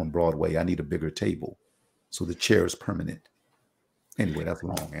table on Broadway. I need a bigger table. So the chair is permanent. Anyway, that's a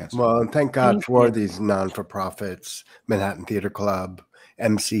long answer. Well, and thank God for these non-for-profits, Manhattan Theater Club,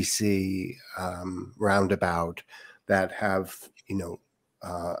 MCC, Roundabout, that have, you know,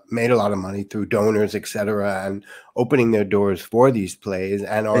 made a lot of money through donors, etc., and opening their doors for these plays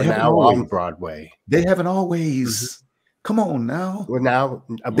and are now on Broadway. They haven't always. Mm-hmm. Come on now. Well, now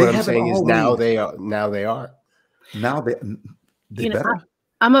what I'm saying is now they are. Now they better.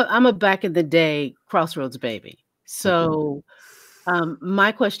 I'm a back in the day Crossroads baby. So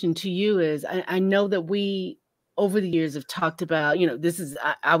my question to you is, I know that we over the years have talked about, you know,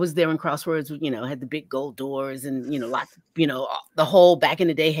 I was there in Crossroads, you know, had the big gold doors and, you know, lots, you know, the whole back in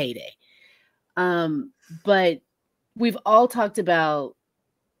the day heyday. But we've all talked about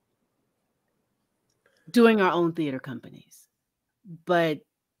doing our own theater companies, but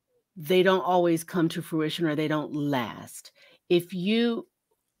they don't always come to fruition or they don't last.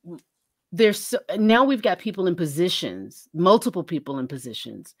 Now we've got people in positions, multiple people in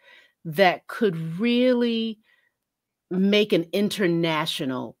positions that could really make an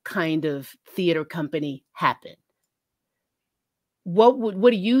international kind of theater company happen.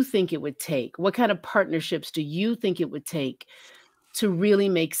 What do you think it would take? What kind of partnerships do you think it would take to really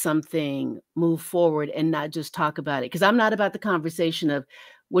make something move forward and not just talk about it? Because I'm not about the conversation of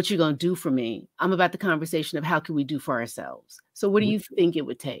what you're going to do for me. I'm about the conversation of how can we do for ourselves. So what do you think it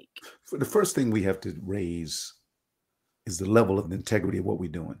would take? For the first thing we have to raise is the level of integrity of what we're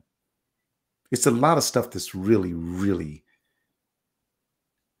doing. It's a lot of stuff that's really, really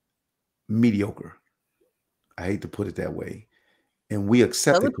mediocre. I hate to put it that way. And we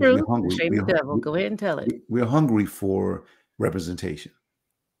accept it because we're hungry. Shame the devil. Go ahead and tell it. We're hungry for representation.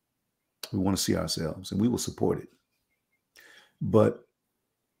 We want to see ourselves, and we will support it. But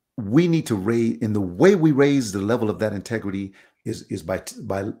we need to raise, and the way we raise the level of that integrity is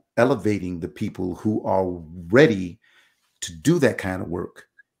by elevating the people who are ready to do that kind of work,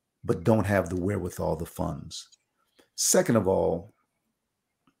 but don't have the wherewithal, the funds. Second of all,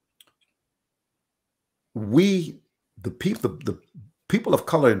 the people of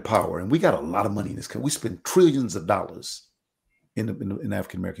color in power, and we got a lot of money in this country. We spend trillions of dollars in the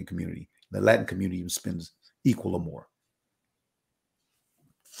African American community. The Latin community even spends equal or more.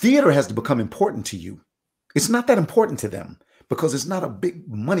 Theater has to become important to you. It's not that important to them because it's not a big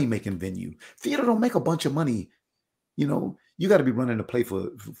money-making venue. Theater don't make a bunch of money. You know, you got to be running a play for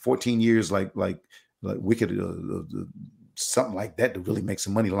 14 years, like Wicked, something like that, to really make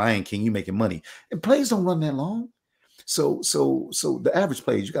some money. Lion King, you making money, and plays don't run that long. So the average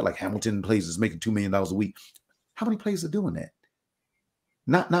plays, you got like Hamilton plays is making $2 million a week. How many plays are doing that?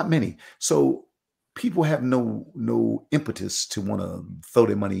 Not many. So people have no impetus to want to throw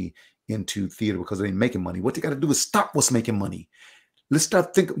their money into theater because they ain't making money. What they got to do is stop what's making money. Let's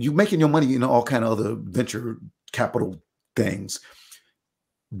start thinking. You're making your money in all kind of other venture capital things.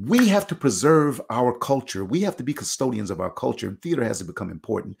 We have to preserve our culture. We have to be custodians of our culture, and theater has to become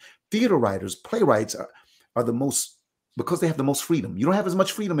important. Theater writers, playwrights are the most, because they have the most freedom. You don't have as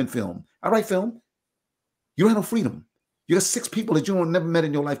much freedom in film. I write film. You don't have no freedom. You got 6 people that you don't never met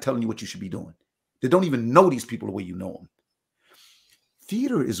in your life telling you what you should be doing. They don't even know these people the way you know them.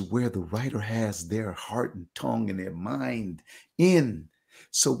 Theater is where the writer has their heart and tongue and their mind in.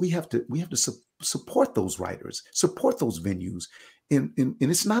 So we have to support those writers, support those venues. And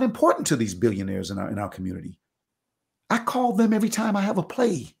it's not important to these billionaires in our community. I call them every time I have a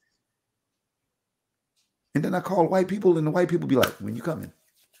play. And then I call white people, and the white people be like, when you coming?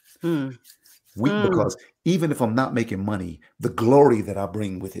 Because even if I'm not making money, the glory that I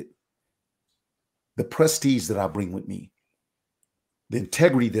bring with it, the prestige that I bring with me, the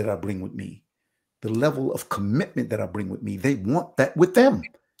integrity that I bring with me, the level of commitment that I bring with me, they want that with them.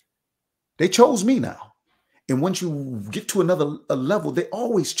 They chose me now. And once you get to another level, they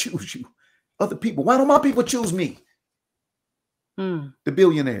always choose you. Other people, why don't my people choose me? The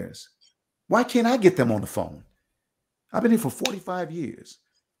billionaires. Why can't I get them on the phone? I've been here for 45 years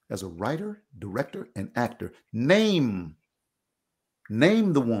as a writer, director, and actor. Name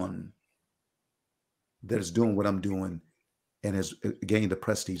the one that is doing what I'm doing and has gained the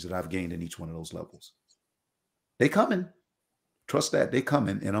prestige that I've gained in each one of those levels. They coming. Trust that. They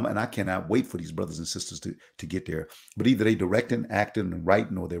coming. And I cannot wait for these brothers and sisters to get there. But either they directing, acting, and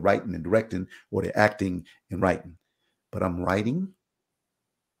writing, or they're writing and directing, or they're acting and writing. But I'm writing.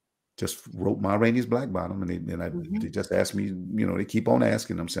 Just wrote Ma Rainey's Black Bottom, and they just asked me, you know, they keep on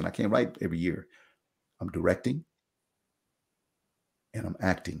asking. I'm saying I can't write every year. I'm directing, and I'm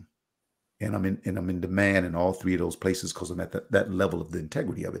acting, and I'm in demand in all 3 of those places because I'm at that level of the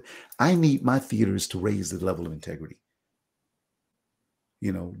integrity of it. I need my theaters to raise the level of integrity.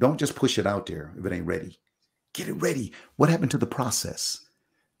 You know, don't just push it out there if it ain't ready. Get it ready. What happened to the process?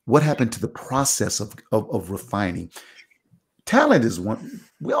 What happened to the process of refining? Talent is one.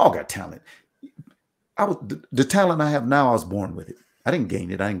 We all got talent. The talent I have now, I was born with it. I didn't gain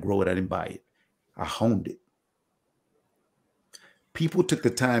it. I didn't grow it. I didn't buy it. I honed it. People took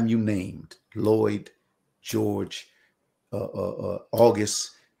the time you named: Lloyd, George,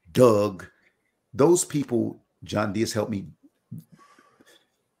 August, Doug. Those people, John Diaz helped me.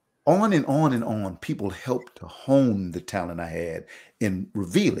 On and on and on, people helped to hone the talent I had and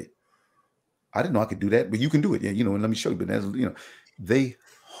reveal it. I didn't know I could do that, but you can do it. Yeah, you know, and let me show you. But as you know, they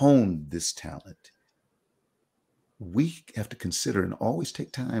honed this talent. We have to consider and always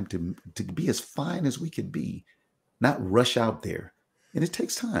take time to be as fine as we could be, not rush out there. And it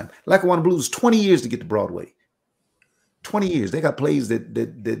takes time. Lackawanna Blues, 20 years to get to Broadway. 20 years. They got plays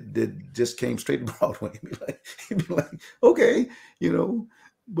that just came straight to Broadway. You'd be like, okay, you know,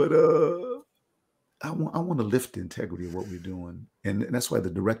 but I want to lift the integrity of what we're doing. And that's why the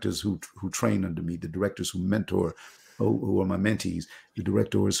directors who train under me, the directors who mentor, who are my mentees, the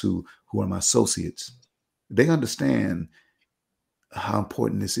directors who are my associates, they understand how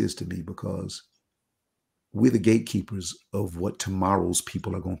important this is to me, because we're the gatekeepers of what tomorrow's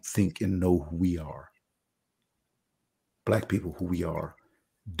people are going to think and know who we are. Black people, who we are.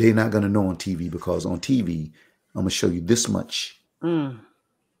 They're not going to know on TV, because on TV, I'm going to show you this much.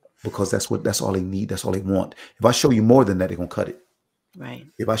 Because that's all they need. That's all they want. If I show you more than that, they're going to cut it. Right.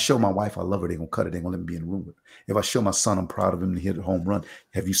 If I show my wife I love her, they're going to cut it. They're going to let me be in the room with her. If I show my son I'm proud of him to hit a home run,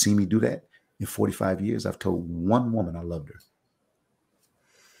 have you seen me do that? In 45 years, I've told one woman I loved her.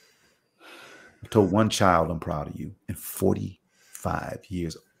 I've told one child I'm proud of you in 45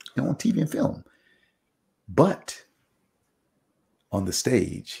 years, you know, on TV and film. But on the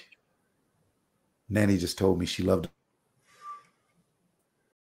stage, Nanny just told me she loved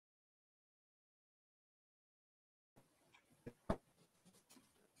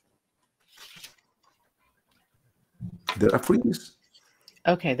Did I freeze?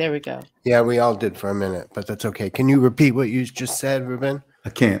 Okay, there we go. Yeah, we all did for a minute, but that's okay. Can you repeat what you just said, Ruben? I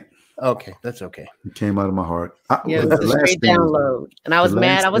can't. Okay, that's okay. It came out of my heart. Yeah, it The was a last straight thing, download. And I the was mad.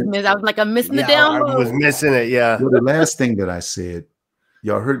 last I was thing, missing. I was like, I'm missing the Yeah, I was download. missing it. Yeah. well, the last thing that I said,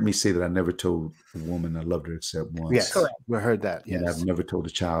 y'all heard me say that I never told a woman I loved her except once. Yes, Correct. we heard that. And I've Yes, never told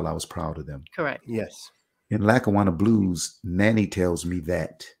a child I was proud of them. Correct. yes. In Lackawanna Blues, Nanny tells me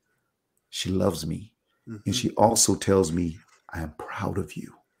that she loves me. Mhm. And she also tells me, I am proud of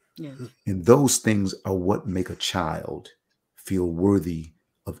you. Yes. And those things are what make a child feel worthy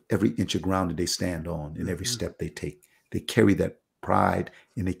of every inch of ground that they stand on and every step they take. They carry that pride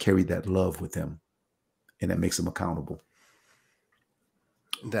and they carry that love with them. And that makes them accountable.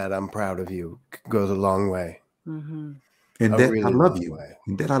 That I'm proud of you goes a long way. Mm-hmm. And A that really I love long you. way.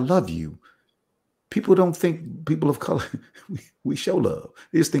 And that I love you. People don't think people of color, we show love.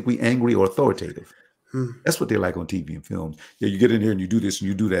 They just think we angry or authoritative. That's what they like on TV and films. Yeah, you get in here and you do this and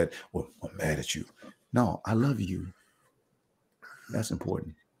you do that. Well, I'm mad at you. No, I love you. That's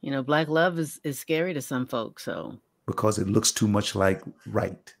important. You know, Black love is scary to some folks. So Because it looks too much like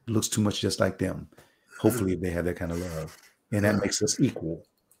right. It looks too much just like them. Hopefully they have that kind of love. And that makes us equal.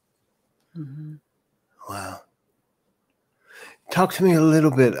 mm-hmm. Wow. Talk to me a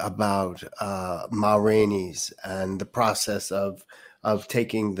little bit about Ma Rainey's and the process of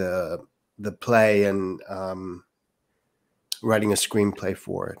taking the play and writing a screenplay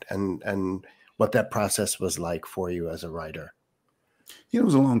for it, and what that process was like for you as a writer. It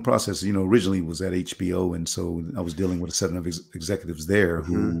was a long process. Originally it was at HBO, and so I was dealing with a set of executives there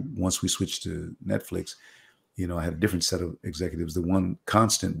who, once we switched to Netflix, I had a different set of executives. The one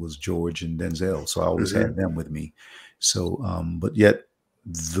constant was George and Denzel, so I always had them with me. So, but yet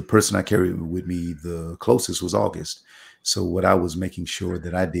the person I carried with me the closest was August. So what I was making sure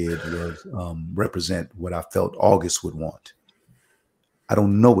that I did was represent what I felt August would want. I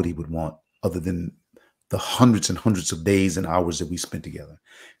don't know what he would want other than the hundreds and hundreds of days and hours that we spent together.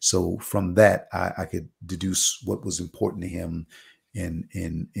 So from that, I could deduce what was important to him and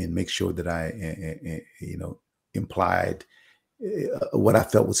make sure that I, implied what I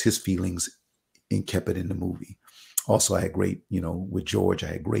felt was his feelings and kept it in the movie. Also, I had great, with George, I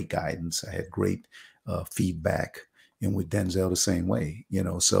had great guidance. I had great feedback, and with Denzel the same way,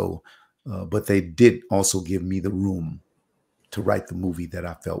 so, but they did also give me the room to write the movie that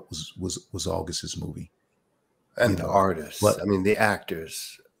I felt was August's movie. And the artists, I mean, the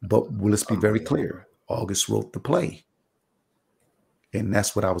actors. But let's be very clear. August wrote the play. And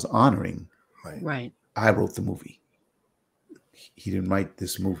that's what I was honoring. Right. I wrote the movie. He didn't write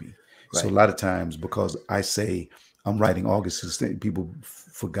this movie. Right. So a lot of times, because I say I'm writing August's thing, people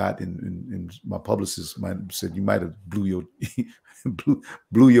forgot, and my publicist said you might have blew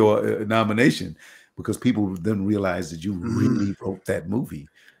your nomination, because people didn't realize that you really wrote that movie.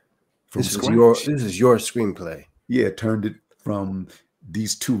 This is your screenplay. Yeah, turned it from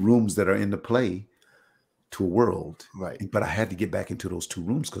these two rooms that are in the play to a world. Right. But I had to get back into those two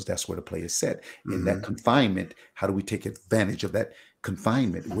rooms because that's where the play is set. In that confinement, how do we take advantage of that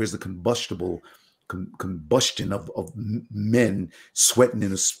confinement? Where's the combustion of men sweating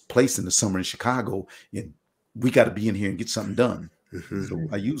in a place in the summer in Chicago? And we got to be in here and get something done. So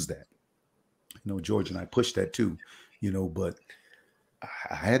I use that. George and I pushed that too, but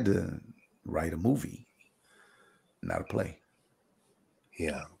I had to write a movie, not a play.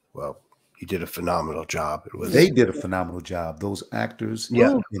 Yeah. Well, you did a phenomenal job. They did a phenomenal job. Those actors,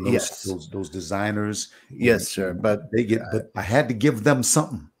 and those designers. Yes, sir. But I had to give them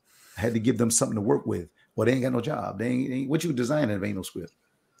something. I had to give them something to work with. Well, they ain't got no job. They ain't what you designing if ain't no script.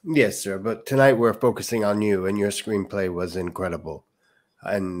 Yes, sir. But tonight we're focusing on you, and your screenplay was incredible,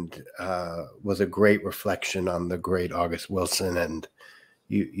 and was a great reflection on the great August Wilson, and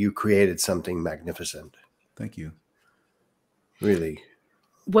you created something magnificent. Thank you. Really.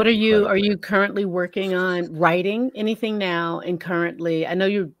 What are you currently working on writing anything now? And currently, I know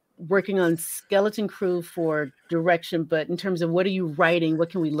you're working on Skeleton Crew for direction, but in terms of what are you writing,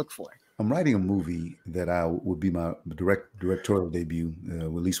 what can we look for? I'm writing a movie that would be my directorial debut.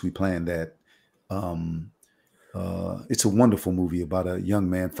 At least we planned that. It's a wonderful movie about a young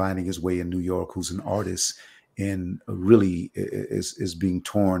man finding his way in New York who's an artist and really is being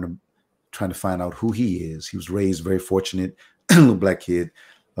torn, trying to find out who he is. He was raised very fortunate, little black kid,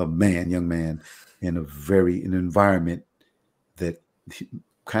 young man, in an environment that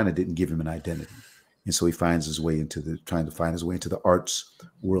kind of didn't give him an identity. And so he finds his way trying to find his way into the arts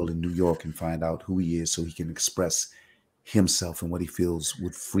world in New York and find out who he is so he can express himself and what he feels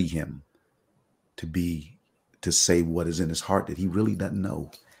would free him to say what is in his heart that he really doesn't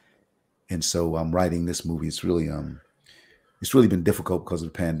know. And so I'm writing this movie. It's really it's really been difficult because of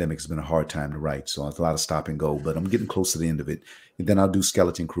the pandemic. It's been a hard time to write. So it's a lot of stop and go, but I'm getting close to the end of it. And then I'll do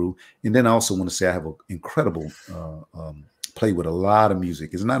Skeleton Crew. And then I also want to say I have an incredible play with a lot of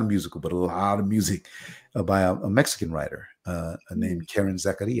music. It's not a musical, but a lot of music by a Mexican writer named Karen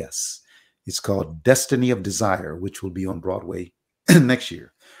Zacarias. It's called Destiny of Desire, which will be on Broadway next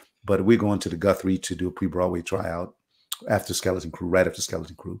year. But we're going to the Guthrie to do a pre-Broadway tryout after Skeleton Crew, right after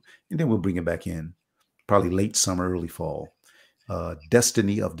Skeleton Crew. And then we'll bring it back in probably late summer, early fall.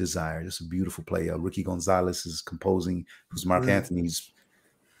 Destiny of Desire. It's a beautiful play. Ricky Gonzalez is composing, who's Mark Anthony's,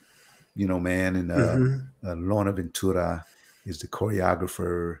 man. And Lorna Ventura is the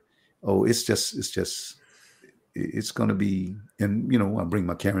choreographer. Oh, it's going to be, and, I bring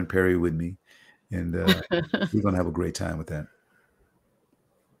my Karen Perry with me, and we're going to have a great time with that.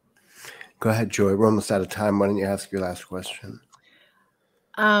 Go ahead, Joy. We're almost out of time. Why don't you ask your last question?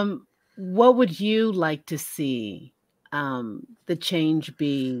 What would you like to see the change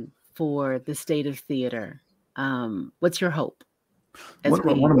be for the state of theater? What's your hope?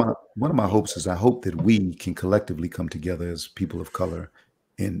 One of my hopes is I hope that we can collectively come together as people of color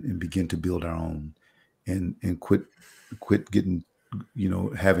and begin to build our own and quit getting,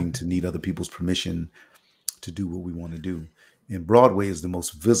 having to need other people's permission to do what we want to do. And Broadway is the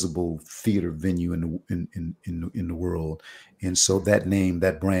most visible theater venue in the world. And so that name,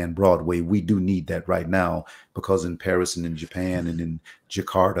 that brand, Broadway, we do need that right now, because in Paris and in Japan and in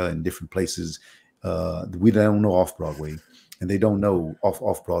Jakarta and different places, we don't know off-Broadway, and they don't know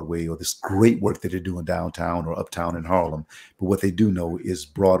off-Broadway or this great work that they're doing downtown or uptown in Harlem. But what they do know is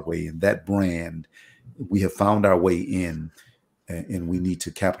Broadway, and that brand, we have found our way in, and we need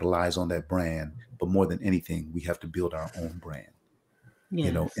to capitalize on that brand. But more than anything, we have to build our own brand,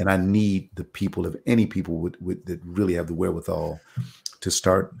 yes. And I need the people, if any people that really have the wherewithal to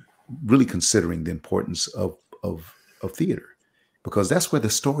start really considering the importance of theater, because that's where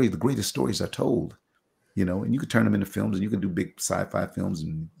the greatest stories are told, and you can turn them into films, and you can do big sci-fi films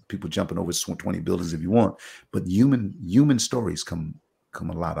and people jumping over 20 buildings if you want, but human stories come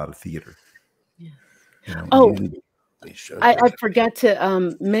a lot out of theater. Yeah. I forgot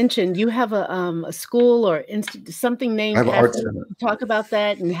to mention, you have a school or something named I have an art center. Talk about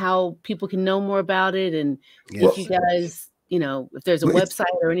that and how people can know more about it, and if you guys, if there's a website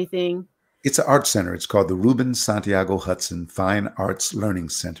or anything. It's an art center. It's called the Ruben Santiago-Hudson Fine Arts Learning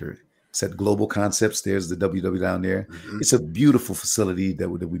Center. It's at Global Concepts. There's the WW down there. It's a beautiful facility that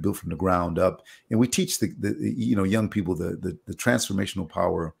we built from the ground up, and we teach the young people the transformational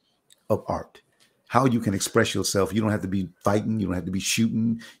power of art. How you can express yourself. You don't have to be fighting. You don't have to be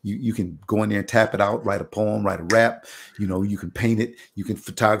shooting. You can go in there and tap it out, write a poem, write a rap. You can paint it. You can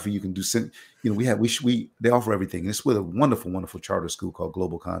photography. You can do, they offer everything. And it's with a wonderful, wonderful charter school called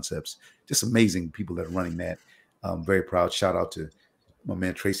Global Concepts. Just amazing people that are running that. I'm very proud. Shout out to my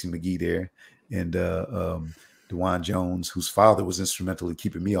man, Tracy McGee there, and DeJuan Jones, whose father was instrumental in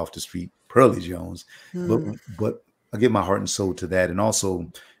keeping me off the street, Pearlie Jones. But I give my heart and soul to that. And also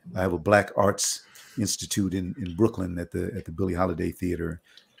I have a Black Arts Institute in Brooklyn at the Billie Holiday Theater,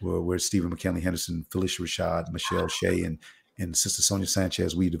 where Stephen McKinley Henderson, Phyllis Rashad, Michelle Shea, and Sister Sonia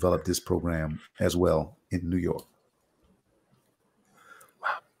Sanchez, we developed this program as well in New York. Wow.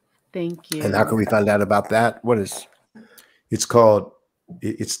 Thank you. And how can we find out about that? It's called,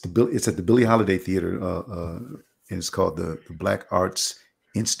 it's at the Billie Holiday Theater, and it's called the Black Arts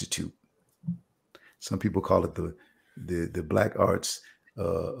Institute. Some people call it the Black Arts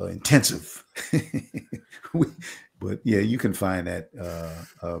intensive. But yeah, you can find that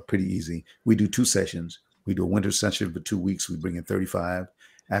pretty easy. We do 2 sessions. We do a winter session for 2 weeks. We bring in 35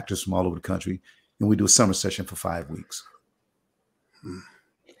 actors from all over the country, and we do a summer session for 5 weeks.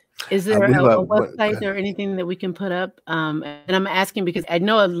 Is there a website or anything that we can put up? And I'm asking because I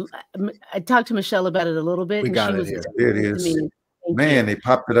know I talked to Michelle about it a little bit. We and got she it was here. There it is. Man, they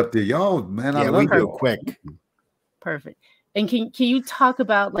popped it up there. Y'all, man, I love we do it. quick. Perfect. And can you talk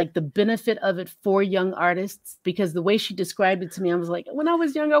about like the benefit of it for young artists? Because the way she described it to me, I was like, when I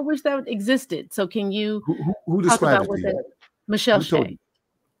was young, I wish that existed. So can you who talk described about it to you? Michelle Shea.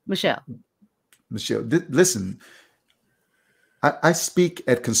 Michelle, listen, I speak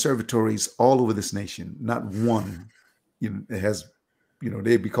at conservatories all over this nation. Not one, has,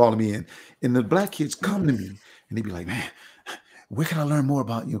 they'd be calling me in, and the Black kids come to me and they'd be like, man, where can I learn more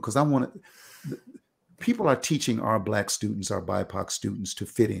about you? Because I want to. People are teaching our Black students, our BIPOC students, to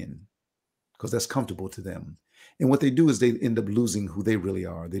fit in because that's comfortable to them. And what they do is they end up losing who they really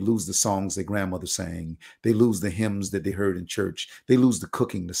are. They lose the songs their grandmother sang. They lose the hymns that they heard in church. They lose the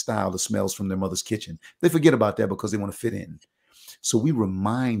cooking, the style, the smells from their mother's kitchen. They forget about that because they want to fit in. So we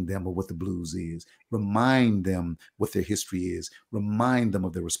remind them of what the blues is, remind them what their history is, remind them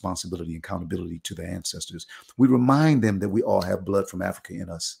of their responsibility and accountability to their ancestors. We remind them that we all have blood from Africa in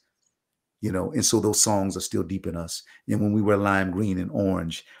us, you know, and so those songs are still deep in us. And when we wear lime green and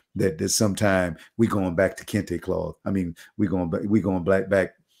orange, that sometime we going back to Kente cloth. I mean, we going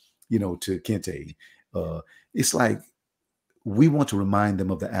back, you know, to Kente. It's like we want to remind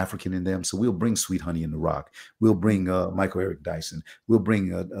them of the African in them. So we'll bring Sweet Honey in the Rock. We'll bring Michael Eric Dyson. We'll bring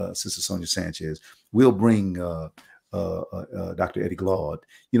Sister Sonia Sanchez. We'll bring Dr. Eddie Glaude.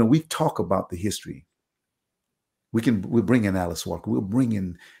 You know, we talk about the history. We'll bring in Alice Walker. We'll bring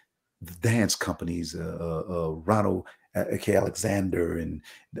in the dance companies, Ronald K. Alexander, and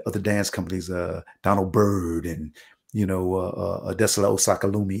the other dance companies, Donald Byrd, and you know, Adesla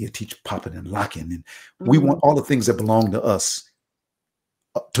Osakalumi, teach popping and locking, and we want all the things that belong to us.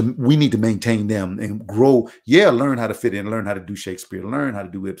 We need to maintain them and grow. Yeah, learn how to fit in, learn how to do Shakespeare, learn how to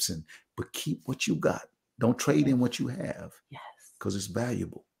do Ibsen, but keep what you got. Don't trade in what you have, because it's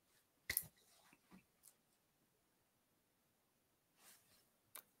valuable.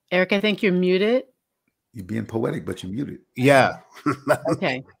 Eric, I think you're muted. You're being poetic, but you're muted. Yeah.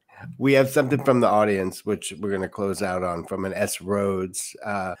 Okay. We have something from the audience, which we're going to close out on, from an S. Rhodes.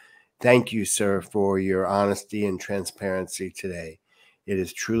 Thank you, sir, for your honesty and transparency today. It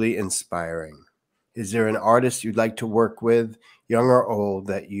is truly inspiring. Is there an artist you'd like to work with, young or old,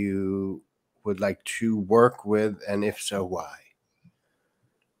 that you would like to work with? And if so, why?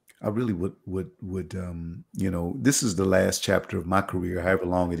 I really would, you know, this is the last chapter of my career, however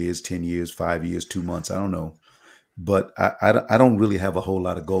long it is, 10 years, 5 years, 2 months, I don't know. But I don't really have a whole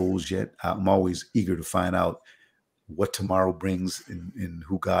lot of goals yet. I'm always eager to find out what tomorrow brings and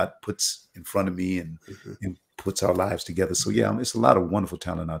who God puts in front of me and puts our lives together. So yeah, it's a lot of wonderful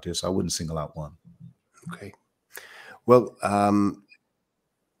talent out there. So I wouldn't single out one. Okay. Well,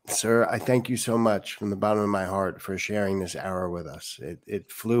 sir, I thank you so much from the bottom of my heart for sharing this hour with us.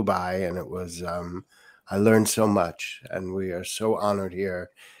 It flew by, and it was, I learned so much, and we are so honored here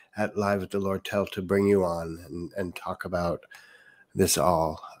at Live at the Lortel to bring you on and talk about this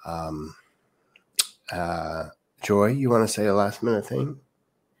all. Joy, you want to say a last minute thing?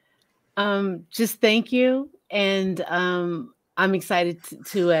 Just thank you. And I'm excited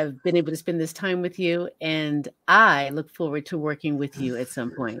to have been able to spend this time with you. And I look forward to working with you at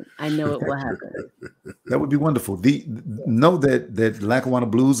some point. I know it will happen. That would be wonderful. Know that Lackawanna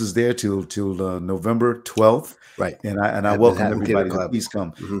Blues is there till November 12th. Right. And I welcome everybody to please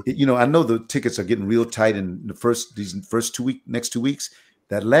come. You know, I know the tickets are getting real tight in the next 2 weeks.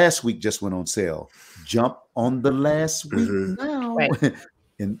 That last week just went on sale. Jump on the last week now. Right.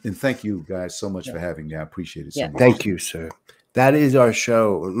 And thank you guys so much for having me. I appreciate it so much. Thank you, sir. That is our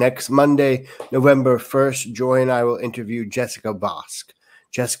show. Next Monday, November 1st, Joy and I will interview Jessica Bosk.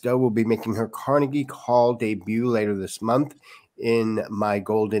 Jessica will be making her Carnegie Hall debut later this month in My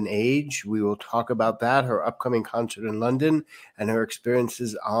Golden Age. We will talk about that, her upcoming concert in London, and her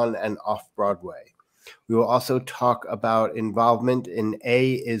experiences on and off Broadway. We will also talk about involvement in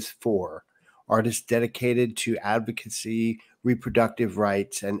A is For, artists dedicated to advocacy, reproductive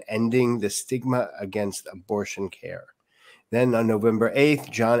rights, and ending the stigma against abortion care. Then on November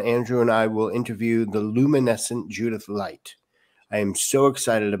 8th, John Andrew and I will interview the luminescent Judith Light. I am so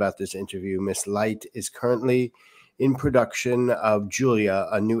excited about this interview. Miss Light is currently in production of Julia,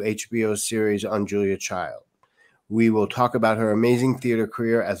 a new HBO series on Julia Child. We will talk about her amazing theater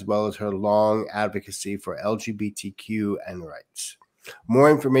career as well as her long advocacy for LGBTQ and rights.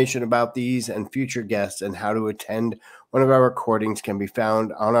 More information about these and future guests and how to attend one of our recordings can be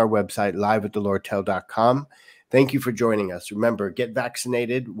found on our website, liveathelortel.com. Thank you for joining us. Remember, get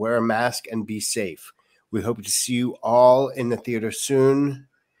vaccinated, wear a mask, and be safe. We hope to see you all in the theater soon.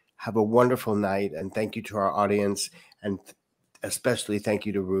 Have a wonderful night, and thank you to our audience, and especially thank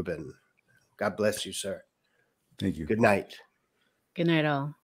you to Ruben. God bless you, sir. Thank you. Good night. Good night, all.